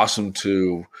just awesome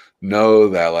to know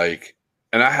that, like,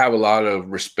 and I have a lot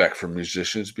of respect for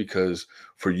musicians because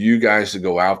for you guys to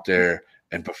go out there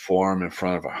and perform in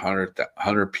front of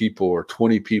 100 people or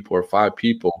 20 people or 5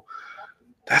 people,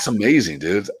 that's amazing,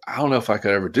 dude. I don't know if I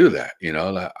could ever do that.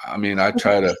 I mean, I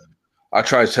try to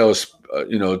tell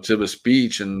to a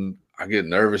speech and I get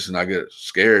nervous and I get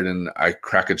scared and I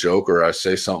crack a joke or I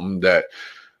say something that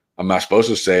I'm not supposed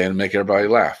to say and make everybody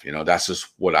laugh. That's just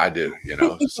what I do,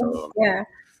 So Yeah.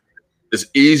 it's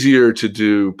easier to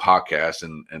do podcasts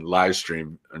and live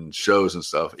stream and shows and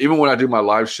stuff. Even when I do my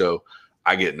live show,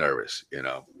 I get nervous,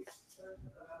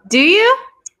 Do you?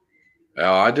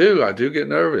 I do. I do get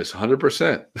nervous,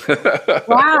 100%.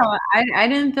 Wow. I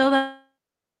didn't feel that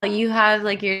you have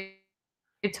like you're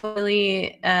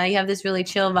totally you have this really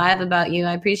chill vibe about you.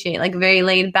 I appreciate like very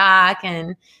laid back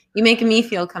and you make me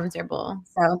feel comfortable.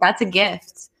 So that's a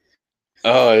gift.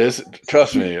 Oh,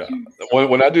 trust me.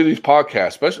 When I do these podcasts,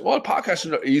 especially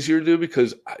podcasts are easier to do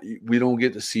because we don't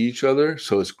get to see each other,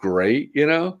 so it's great,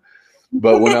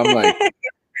 But when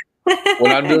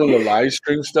I'm doing the live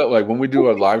stream stuff, like when we do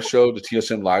our live show, the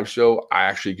TSM live show, I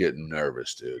actually get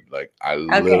nervous, dude. Like I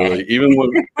literally, Okay. even when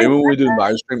we do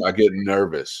live stream, I get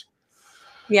nervous.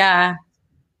 Yeah.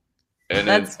 And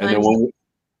then That's and then funny.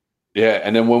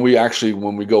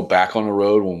 when we go back on the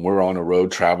road, when we're on the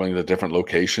road traveling to different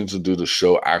locations and do the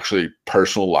show actually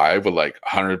personal live with like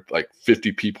 100, like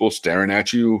 50 people staring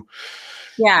at you.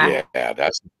 Yeah. Yeah,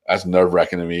 that's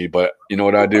nerve-wracking to me. But you know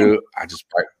what I do? I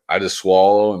just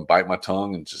swallow and bite my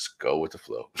tongue and just go with the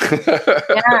flow.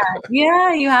 Yeah.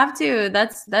 Yeah, you have to.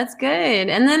 That's good.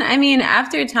 And then I mean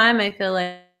after time I feel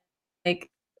like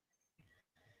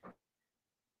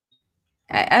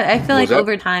I feel Was like that?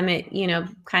 over time it,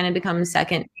 kind of becomes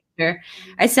second nature.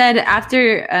 I said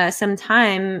after some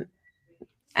time,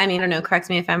 I mean, I don't know, correct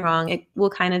me if I'm wrong, it will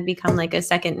kind of become like a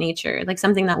second nature, like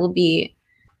something that will be,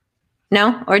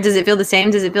 no? Or does it feel the same?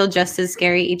 Does it feel just as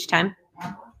scary each time?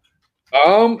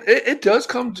 It does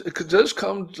come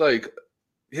like,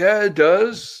 yeah, it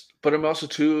does. But I'm also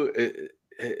too,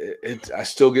 I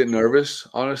still get nervous.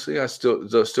 Honestly, I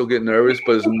still get nervous,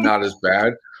 but it's not as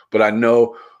bad. But I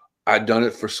know I've done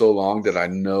it for so long that I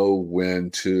know when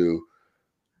to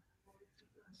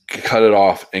cut it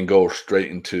off and go straight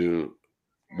into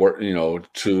work,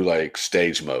 to like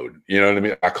stage mode. You know what I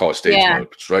mean? I call it stage Yeah. mode.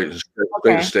 It's straight to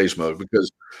Okay. stage mode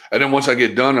because, and then once I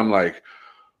get done, I'm like,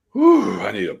 whew,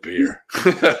 I need a beer.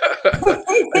 I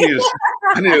need to,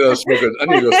 I need to go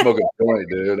smoke a joint,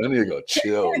 dude. I need to go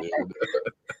chill,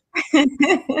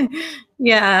 dude.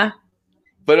 Yeah.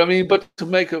 But I mean, but to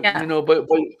make a, Yeah.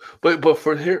 but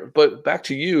for here, but back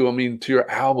to you. I mean, to your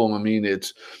album. I mean,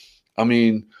 it's I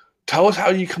mean, tell us how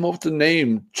you come up with the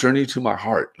name Journey to My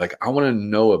Heart. Like, I want to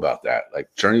know about that. Like,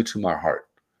 Journey to My Heart.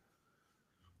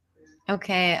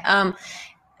 Okay.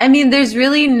 I mean, there's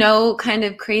really no kind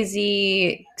of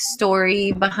crazy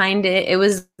story behind it. It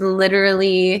was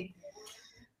literally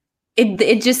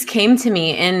it just came to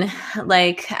me, and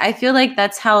like I feel like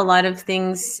that's how a lot of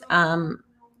things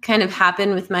kind of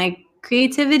happen with my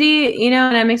creativity, you know,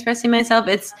 when I'm expressing myself.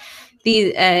 It's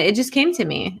the it just came to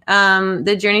me,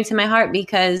 the Journey to My Heart,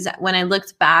 because when I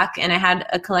looked back and I had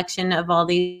a collection of all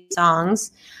these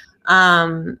songs,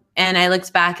 and I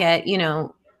looked back at, you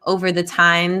know, over the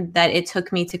time that it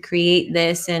took me to create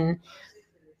this, and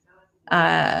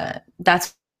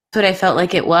that's what I felt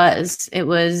like it was. It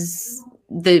was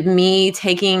the me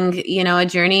taking, you know, a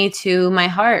journey to my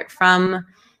heart from,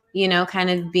 you know, kind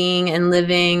of being and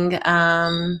living,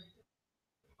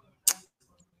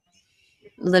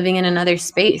 living in another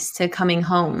space to coming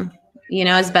home, you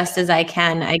know, as best as I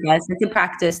can. I guess it's a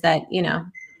practice that, you know,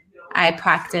 I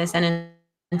practice and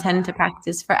intend to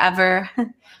practice forever.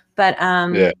 but Yeah.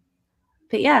 um,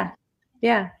 but yeah,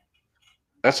 yeah.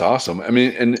 That's awesome. I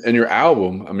mean, and your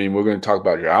album, I mean, we're going to talk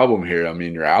about your album here. I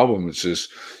mean, your album is just,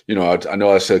 you know, I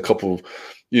know I said a couple,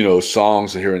 you know,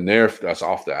 songs here and there that's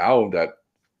off the album that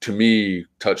to me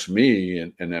touched me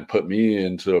and then put me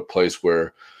into a place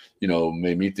where, you know,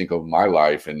 made me think of my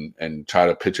life and try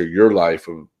to picture your life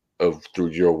of through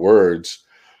your words.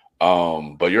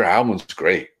 But your album's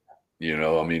great. You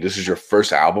know, I mean, this is your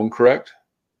first album, correct?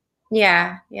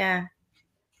 Yeah, yeah.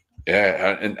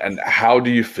 Yeah, and how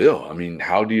do you feel? I mean,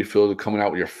 how do you feel coming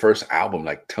out with your first album?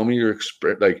 Like, tell me your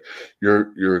experience, like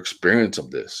your experience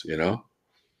of this. You know?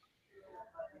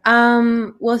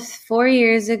 Well, 4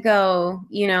 years ago,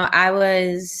 you know, I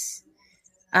was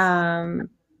um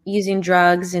using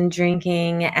drugs and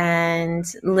drinking and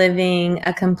living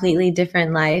a completely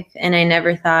different life, and I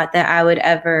never thought that I would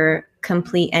ever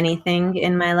complete anything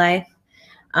in my life.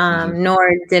 Hmm.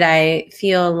 Nor did I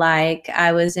feel like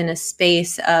I was in a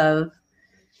space of,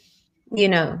 you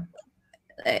know,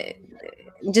 uh,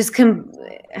 just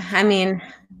I mean,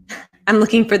 I'm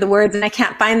looking for the words and I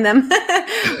can't find them.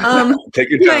 Take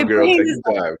your My time, girl. brain Take is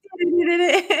your time.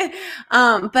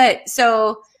 like, but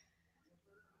so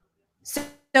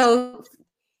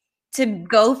to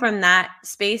go from that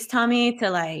space, Tommie, to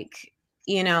like,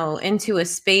 you know, into a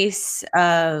space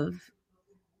of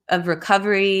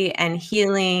recovery and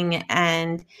healing,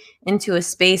 and into a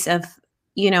space of,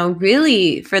 you know,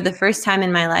 really for the first time in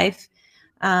my life,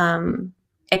 um,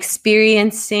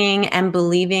 experiencing and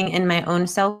believing in my own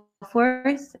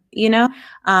self-worth, you know,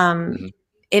 um, Hmm.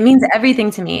 it means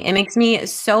everything to me. It makes me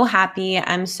so happy.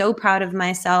 I'm so proud of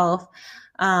myself.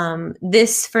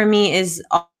 This for me is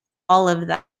all of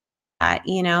that.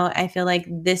 You know, I feel like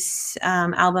this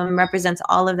album represents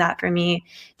all of that for me.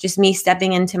 Just me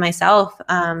stepping into myself,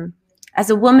 as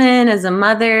a woman, as a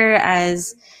mother,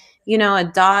 as, you know, a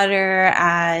daughter,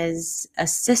 as a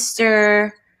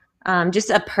sister,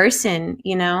 just a person,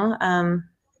 you know.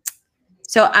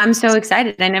 So I'm so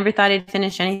excited. I never thought I'd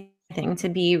finish anything, to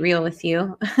be real with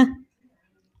you.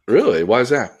 Really? Why is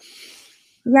that?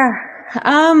 Yeah.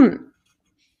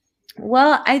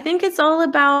 Well, I think it's all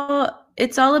about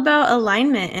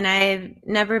alignment, and I've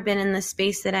never been in the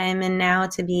space that I am in now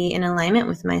to be in alignment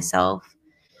with myself.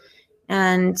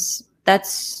 And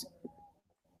that's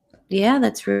yeah,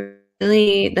 that's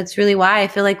really why I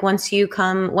feel like once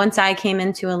I came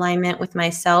into alignment with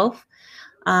myself,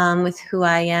 with who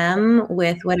I am,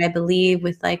 with what I believe,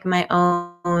 with like my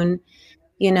own,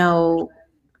 you know,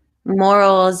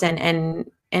 morals and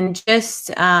just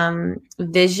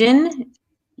vision.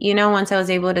 You know, once I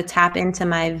was able to tap into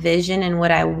my vision and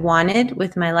what I wanted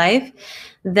with my life,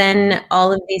 Hmm. then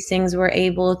all of these things were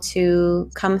able to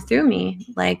come through me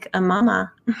like a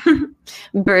mama.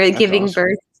 That's Giving awesome.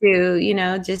 birth to, you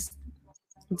know, just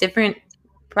different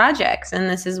projects, and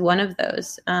this is one of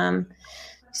those.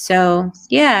 So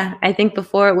yeah, I think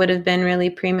before it would have been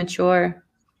really premature.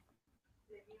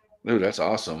 Dude, that's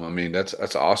awesome. I mean,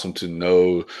 that's awesome to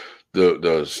know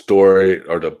the story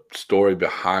or the story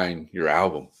behind your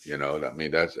album. You know, I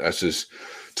mean, that's just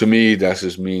to me that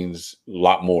just means a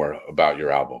lot more about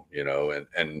your album. You know,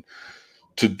 and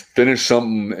to finish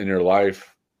something in your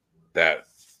life that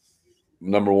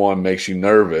number one makes you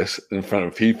nervous in front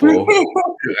of people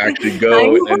to actually I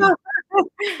go know.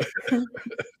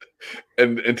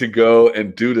 and to go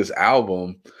and do this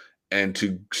album and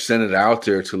to send it out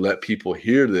there to let people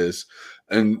hear this.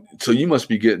 And so you must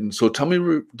be getting, so tell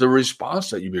me the response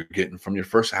that you've been getting from your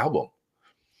first album.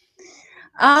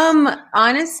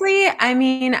 Honestly, I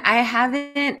mean,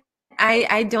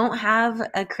 I don't have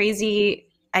a crazy.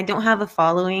 I don't have a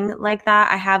following like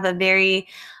that. I have a very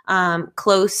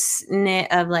close knit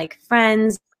of like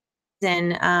friends,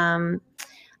 and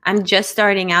I'm just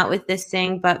starting out with this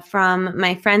thing, but from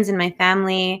my friends and my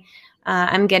family,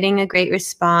 I'm getting a great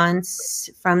response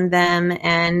from them,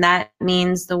 and that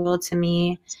means the world to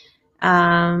me.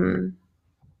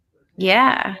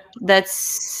 Yeah,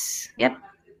 yep.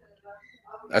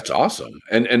 That's awesome.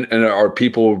 And are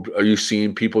you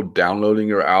seeing people downloading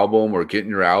your album or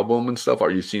getting your album and stuff? Are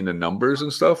you seeing the numbers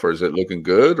and stuff, or is it looking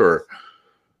good, or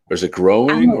is it I'm,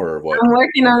 growing, or what? I'm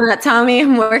working on that, Tommie.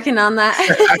 I'm working on that.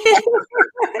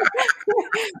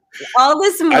 All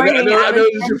this morning, I know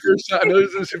this is your first time. I know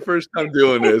this is your first time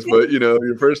doing this, but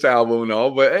your first album and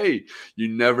all. But hey, you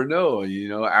never know.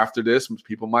 After this,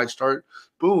 people might start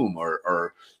boom,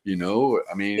 or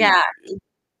I mean, yeah.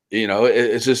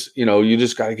 it's just you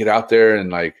just got to get out there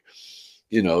and like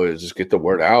just get the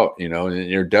word out. And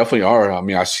you definitely are. I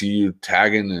mean, I see you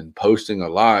tagging and posting a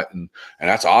lot, and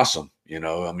that's awesome.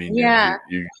 I mean, Yeah.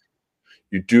 you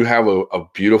do have a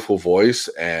beautiful voice,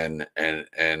 and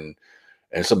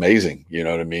it's amazing. You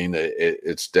know what I mean?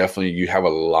 It's definitely, you have a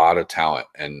lot of talent,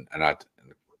 and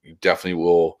you definitely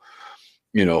will.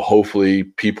 Hopefully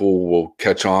people will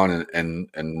catch on and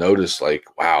notice, like,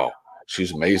 wow,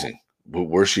 she's amazing.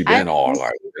 Where's she been all our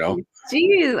life?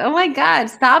 Jeez, oh my God,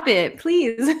 stop it,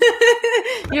 please.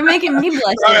 You're making me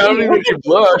blush. I don't even make you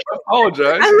blush. I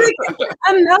apologize.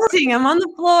 I'm melting. I'm on the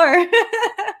floor.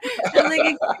 I'm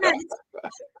like,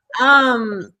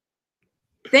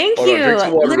 thank Hold you. on, drink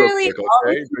some water Literally, real quick,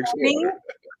 okay? Drink some water.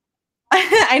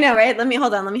 I know, right? Let me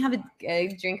have a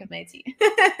drink of my tea.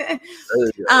 There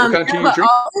you go. What kind of tea you drinking?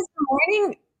 All this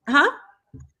morning, huh?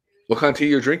 What kind of tea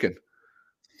you're drinking?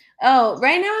 Oh,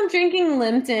 right now I'm drinking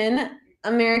Lipton,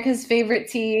 America's favorite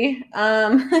tea.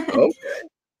 Okay.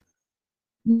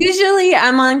 Usually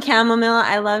I'm on chamomile.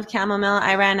 I love chamomile.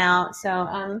 I ran out, so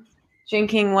I'm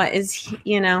drinking what is here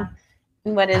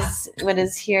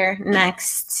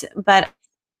next. But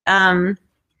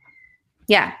yeah.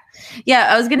 I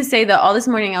was gonna say that all this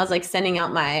morning I was like sending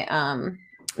out my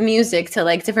music to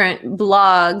like different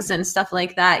blogs and stuff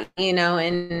like that,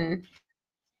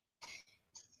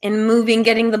 and moving,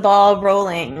 getting the ball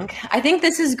rolling. I think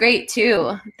this is great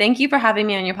too. Thank you for having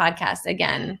me on your podcast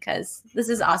again, because this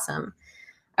is awesome.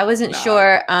 I wasn't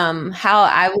sure how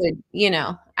I would,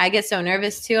 I get so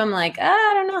nervous too. I'm like, I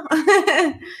don't know.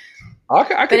 I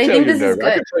can tell you're nervous.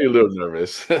 I can tell you're a little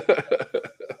nervous.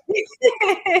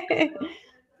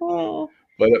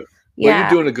 But you're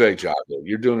doing a great job.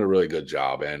 You're doing a really good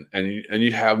job, and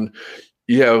you have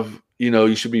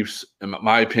you should be, in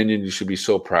my opinion, you should be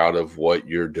so proud of what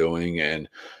you're doing, and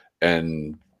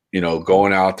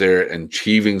going out there and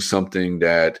achieving something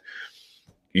that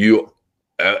you,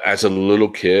 as a little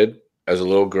kid, as a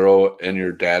little girl in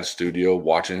your dad's studio,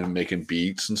 watching him making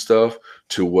beats and stuff,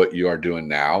 to what you are doing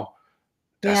now.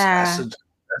 That's a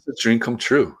dream come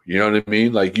true. You know what I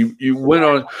mean? Like you went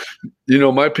on,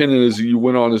 my opinion is you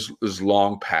went on this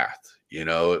long path,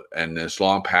 and this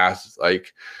long path,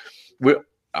 like,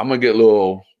 I'm gonna get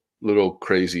a little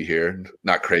crazy here.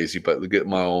 Not crazy, but get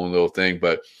my own little thing.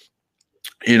 But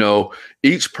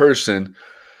each person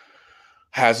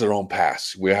has their own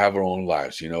past. We have our own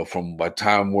lives. From by the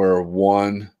time we're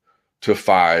 1 to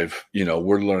 5,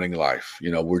 we're learning life.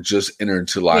 We're just entering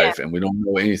into life, and we don't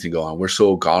know anything going on. We're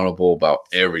so gullible about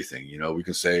everything. We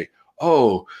can say,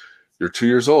 "Oh, you're 2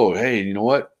 years old. Hey, you know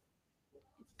what?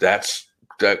 That's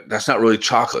not really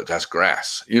chocolate. That's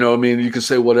grass." You know what I mean? You can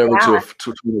say whatever to 1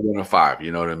 to 5.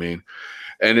 You know what I mean?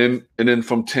 And then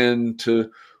from 10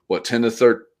 to 10 to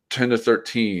 13,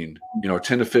 10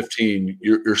 to 15,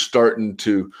 you're starting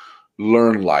to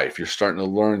learn life. You're starting to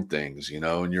learn things,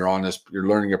 and you're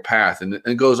learning your path, and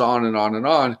it goes on and on and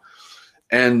on.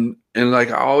 And like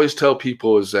I always tell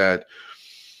people is that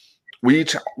we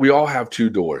all have 2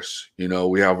 doors.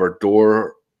 We have our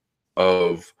door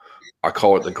of, I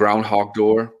call it the groundhog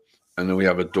door, and then we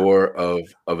have a door of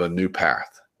a new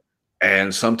path.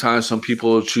 And sometimes some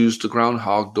people choose the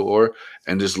groundhog door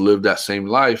and just live that same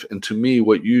life. And to me,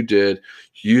 what you did,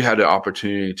 you had the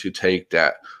opportunity to take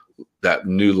that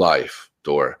new life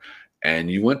door, and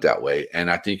you went that way.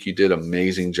 And I think you did an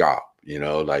amazing job.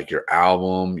 Like your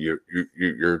album, you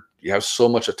have so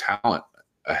much of talent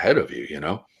ahead of you.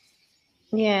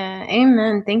 Yeah.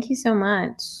 Amen. Thank you so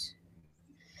much.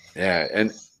 Yeah,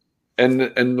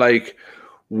 and like,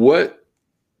 what,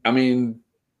 I mean,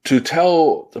 to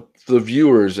tell the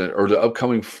viewers or the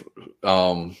upcoming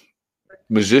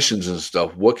musicians and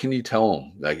stuff, what can you tell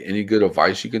them? Like, any good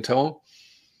advice you can tell them?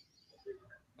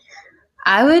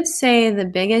 I would say the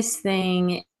biggest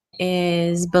thing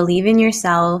is believe in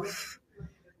yourself.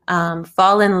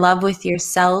 fall in love with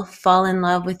yourself, fall in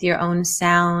love with your own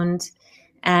sound,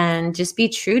 and just be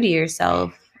true to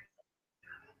yourself.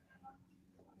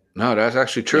 No, that's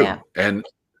actually true. Yeah.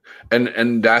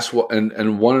 And that's what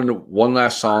and one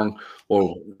last song,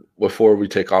 or before we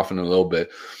take off in a little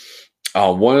bit,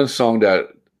 one song that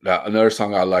another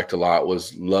song I liked a lot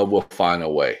was "Love Will Find a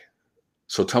Way."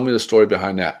 So tell me the story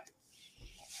behind that.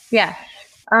 Yeah.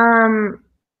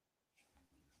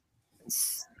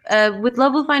 With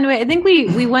Love Will Find a Way, I think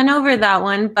we went over that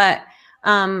one, but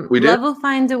We did? Love Will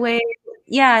Find a Way.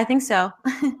 Yeah, I think so.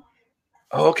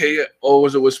 Oh, okay, yeah. Oh, it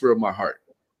was a whisper of my heart.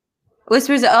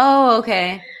 Whispers. Oh,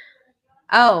 okay.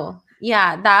 Oh,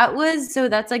 yeah.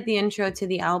 That's like the intro to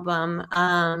the album.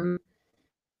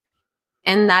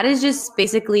 And that is just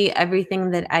basically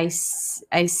everything that I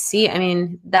see. I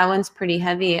mean, that one's pretty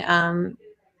heavy. I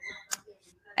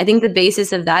think the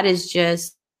basis of that is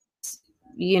just,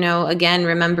 again,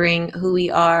 remembering who we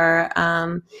are.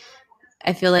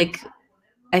 I feel like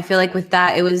with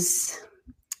that,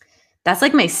 that's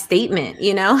like my statement,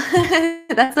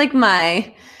 that's like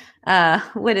my,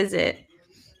 what is it?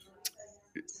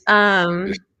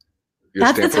 That's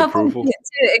the tough one to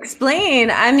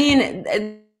explain. I mean,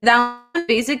 that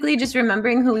basically just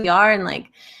remembering who we are. And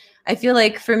like, I feel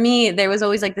like for me, there was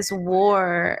always like this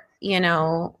war,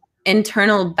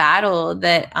 internal battle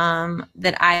that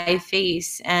I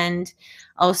face. And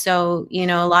also,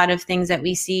 a lot of things that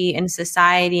we see in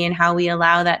society and how we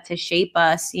allow that to shape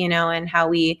us, and how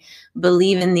we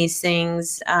believe in these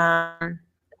things, and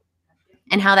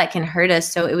how that can hurt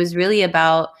us. So it's really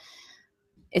about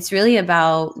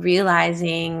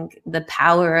realizing the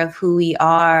power of who we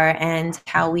are and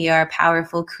how we are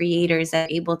powerful creators that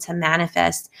are able to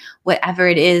manifest whatever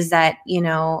it is that,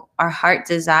 our heart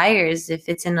desires, if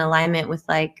it's in alignment with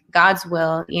like God's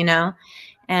will,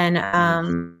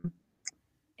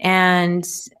 and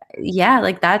yeah,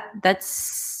 like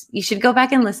that's, you should go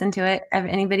back and listen to it.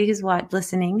 Anybody who's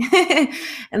listening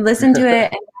and listen to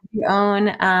it and have your own,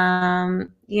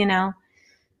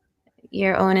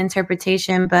 your own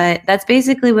interpretation. But that's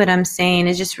basically what I'm saying,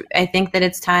 is just, I think that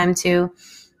it's time to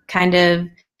kind of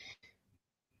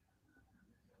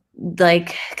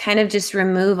just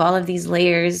remove all of these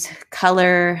layers,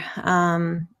 color,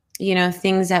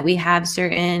 things that we have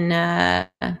certain, I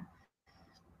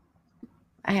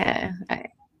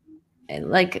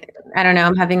don't know.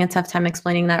 I'm having a tough time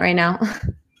explaining that right now.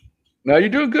 No, you're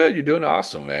doing good. You're doing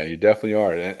awesome, man. You definitely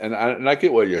are. And I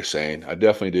get what you're saying. I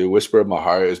definitely do. Whisper of my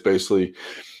heart is basically,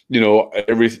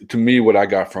 to me, what I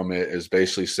got from it is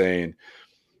basically saying,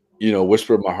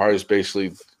 whisper of my heart is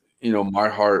basically, my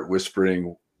heart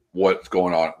whispering what's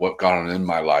going on, what gone on in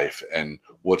my life and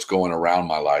what's going around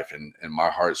my life. And my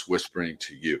heart's whispering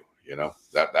to you,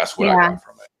 that's what I got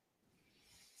from it.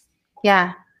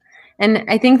 Yeah. And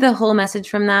I think the whole message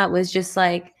from that was just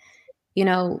like,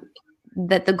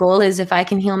 that the goal is, if I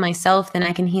can heal myself, then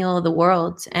I can heal the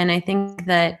world. And I think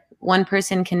that one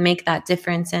person can make that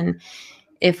difference. And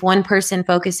if one person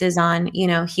focuses on,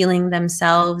 healing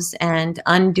themselves and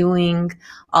undoing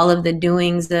all of the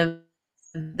doings of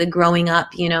the growing up,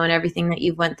 and everything that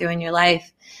you've went through in your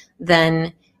life,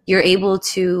 then you're able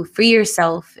to free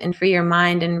yourself and free your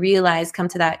mind and come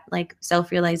to that like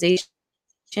self-realization,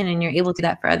 and you're able to do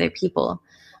that for other people.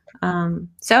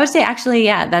 So I would say, actually,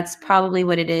 yeah, that's probably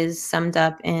what it is, summed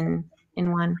up in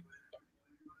one.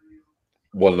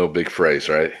 One little big phrase,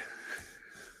 right?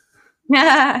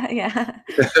 Yeah, yeah,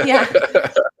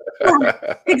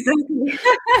 exactly.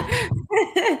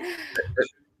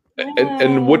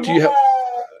 And what do you have?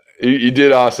 You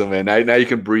did awesome, man. Now you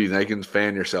can breathe. Now you can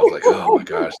fan yourself. Like, oh my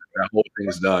gosh, that whole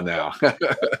thing's done now. I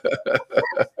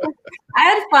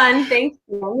had fun. Thank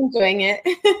you. I'm enjoying it.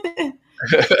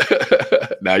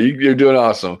 Now you're doing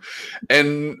awesome.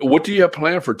 And what do you have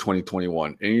planned for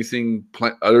 2021? Anything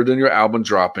other than your album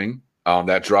dropping?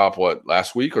 That dropped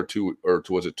last week or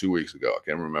was it 2 weeks ago? I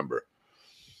can't remember.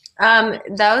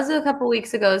 That was a couple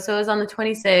weeks ago, so it was on the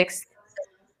 26th.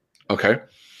 Okay.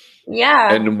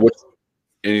 Yeah. And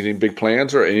anything big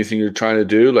plans or anything you're trying to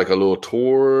do, like a little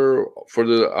tour for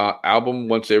the album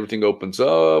once everything opens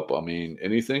up? I mean,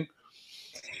 anything?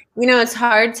 It's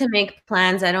hard to make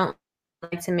plans. I don't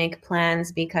like to make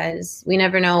plans because we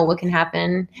never know what can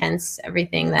happen, hence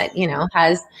everything that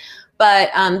has. But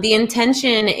the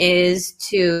intention is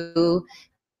to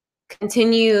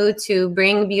continue to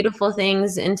bring beautiful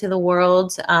things into the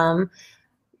world.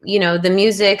 The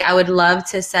music, I would love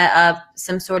to set up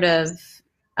some sort of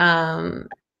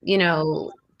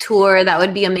tour. That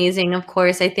would be amazing. Of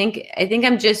course, I think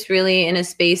I'm just really in a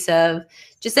space of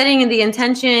just setting the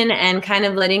intention and kind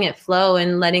of letting it flow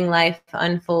and letting life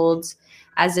unfold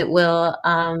as it will.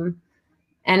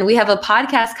 And we have a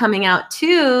podcast coming out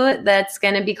too that's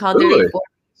going to be called The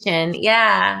Reformation.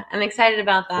 Yeah, I'm excited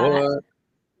about that. What?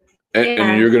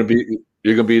 And you're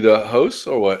gonna be the host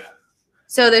or what?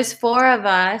 So there's 4 of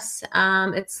us.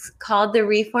 It's called the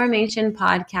Reformation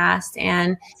Podcast,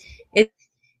 and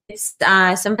it's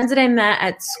some friends that I met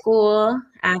at school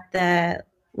at the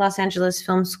Los Angeles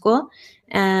Film School,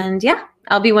 and yeah,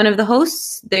 I'll be one of the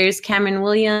hosts. There's Cameron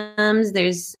Williams,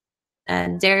 there's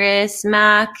Darius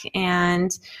Mack,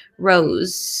 and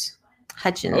Rose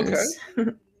Hutchins.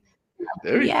 Okay.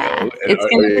 There you go. It's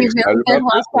going to be really good.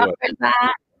 Watch out for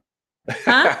that.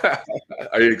 Huh?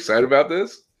 Are you excited about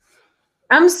this?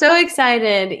 I'm so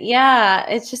excited. Yeah,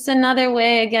 it's just another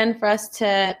way again for us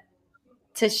to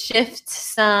shift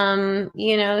some,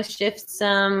 shift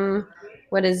some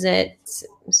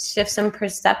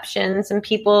perceptions, some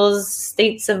people's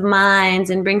states of minds,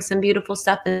 and bring some beautiful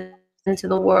stuff into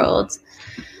the world.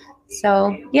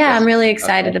 So yeah, I'm really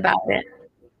excited about it.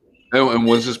 And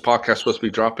when's this podcast supposed to be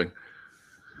dropping?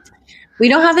 We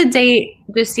don't have a date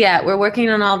just yet. We're working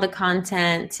on all the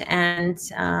content, and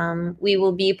we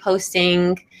will be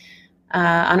posting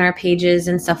on our pages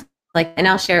and stuff and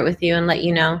I'll share it with you and let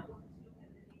you know.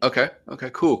 Okay,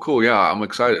 cool. Yeah, I'm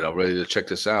excited. I'm ready to check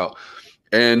this out.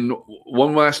 And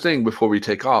one last thing before we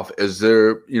take off, is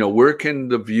there, where can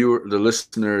the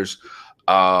listeners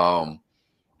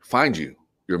find you?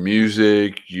 Your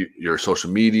music, your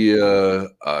social media,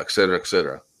 et cetera, et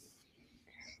cetera.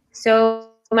 So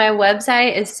my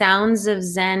website is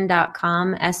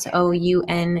soundzofzen.com, SOUND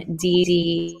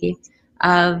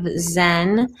of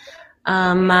Zen.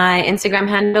 My Instagram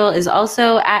handle is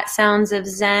also at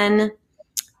SoundsofZen,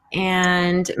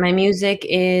 and my music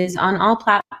is on all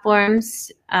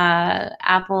platforms,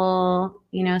 Apple,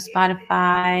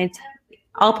 Spotify,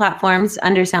 all platforms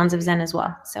under Sounds of Zen as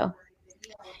well. So,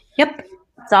 yep,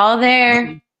 it's all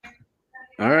there.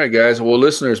 All right, guys. Well,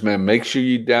 listeners, man, make sure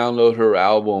you download her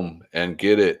album and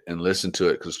get it and listen to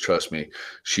it, because trust me,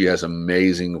 she has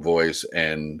amazing voice,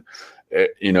 and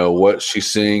what she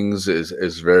sings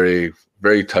is very,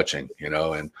 very touching,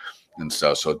 and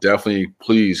stuff. So definitely,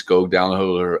 please go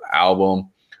download her album,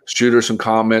 shoot her some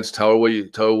comments, tell her what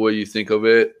you think of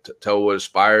it, tell her what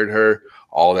inspired her,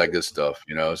 all that good stuff,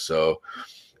 So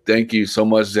thank you so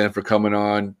much, Zen, for coming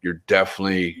on. You're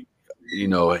definitely,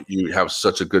 you have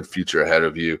such a good future ahead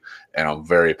of you, and I'm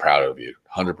very proud of you,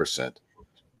 100%.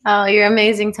 Oh, you're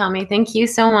amazing, Tommie. Thank you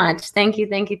so much. Thank you.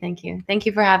 Thank you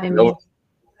for having me.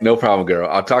 No problem, girl.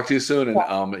 I'll talk to you soon,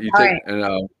 and you take right.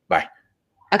 And bye.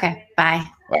 Okay, bye.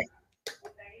 Bye.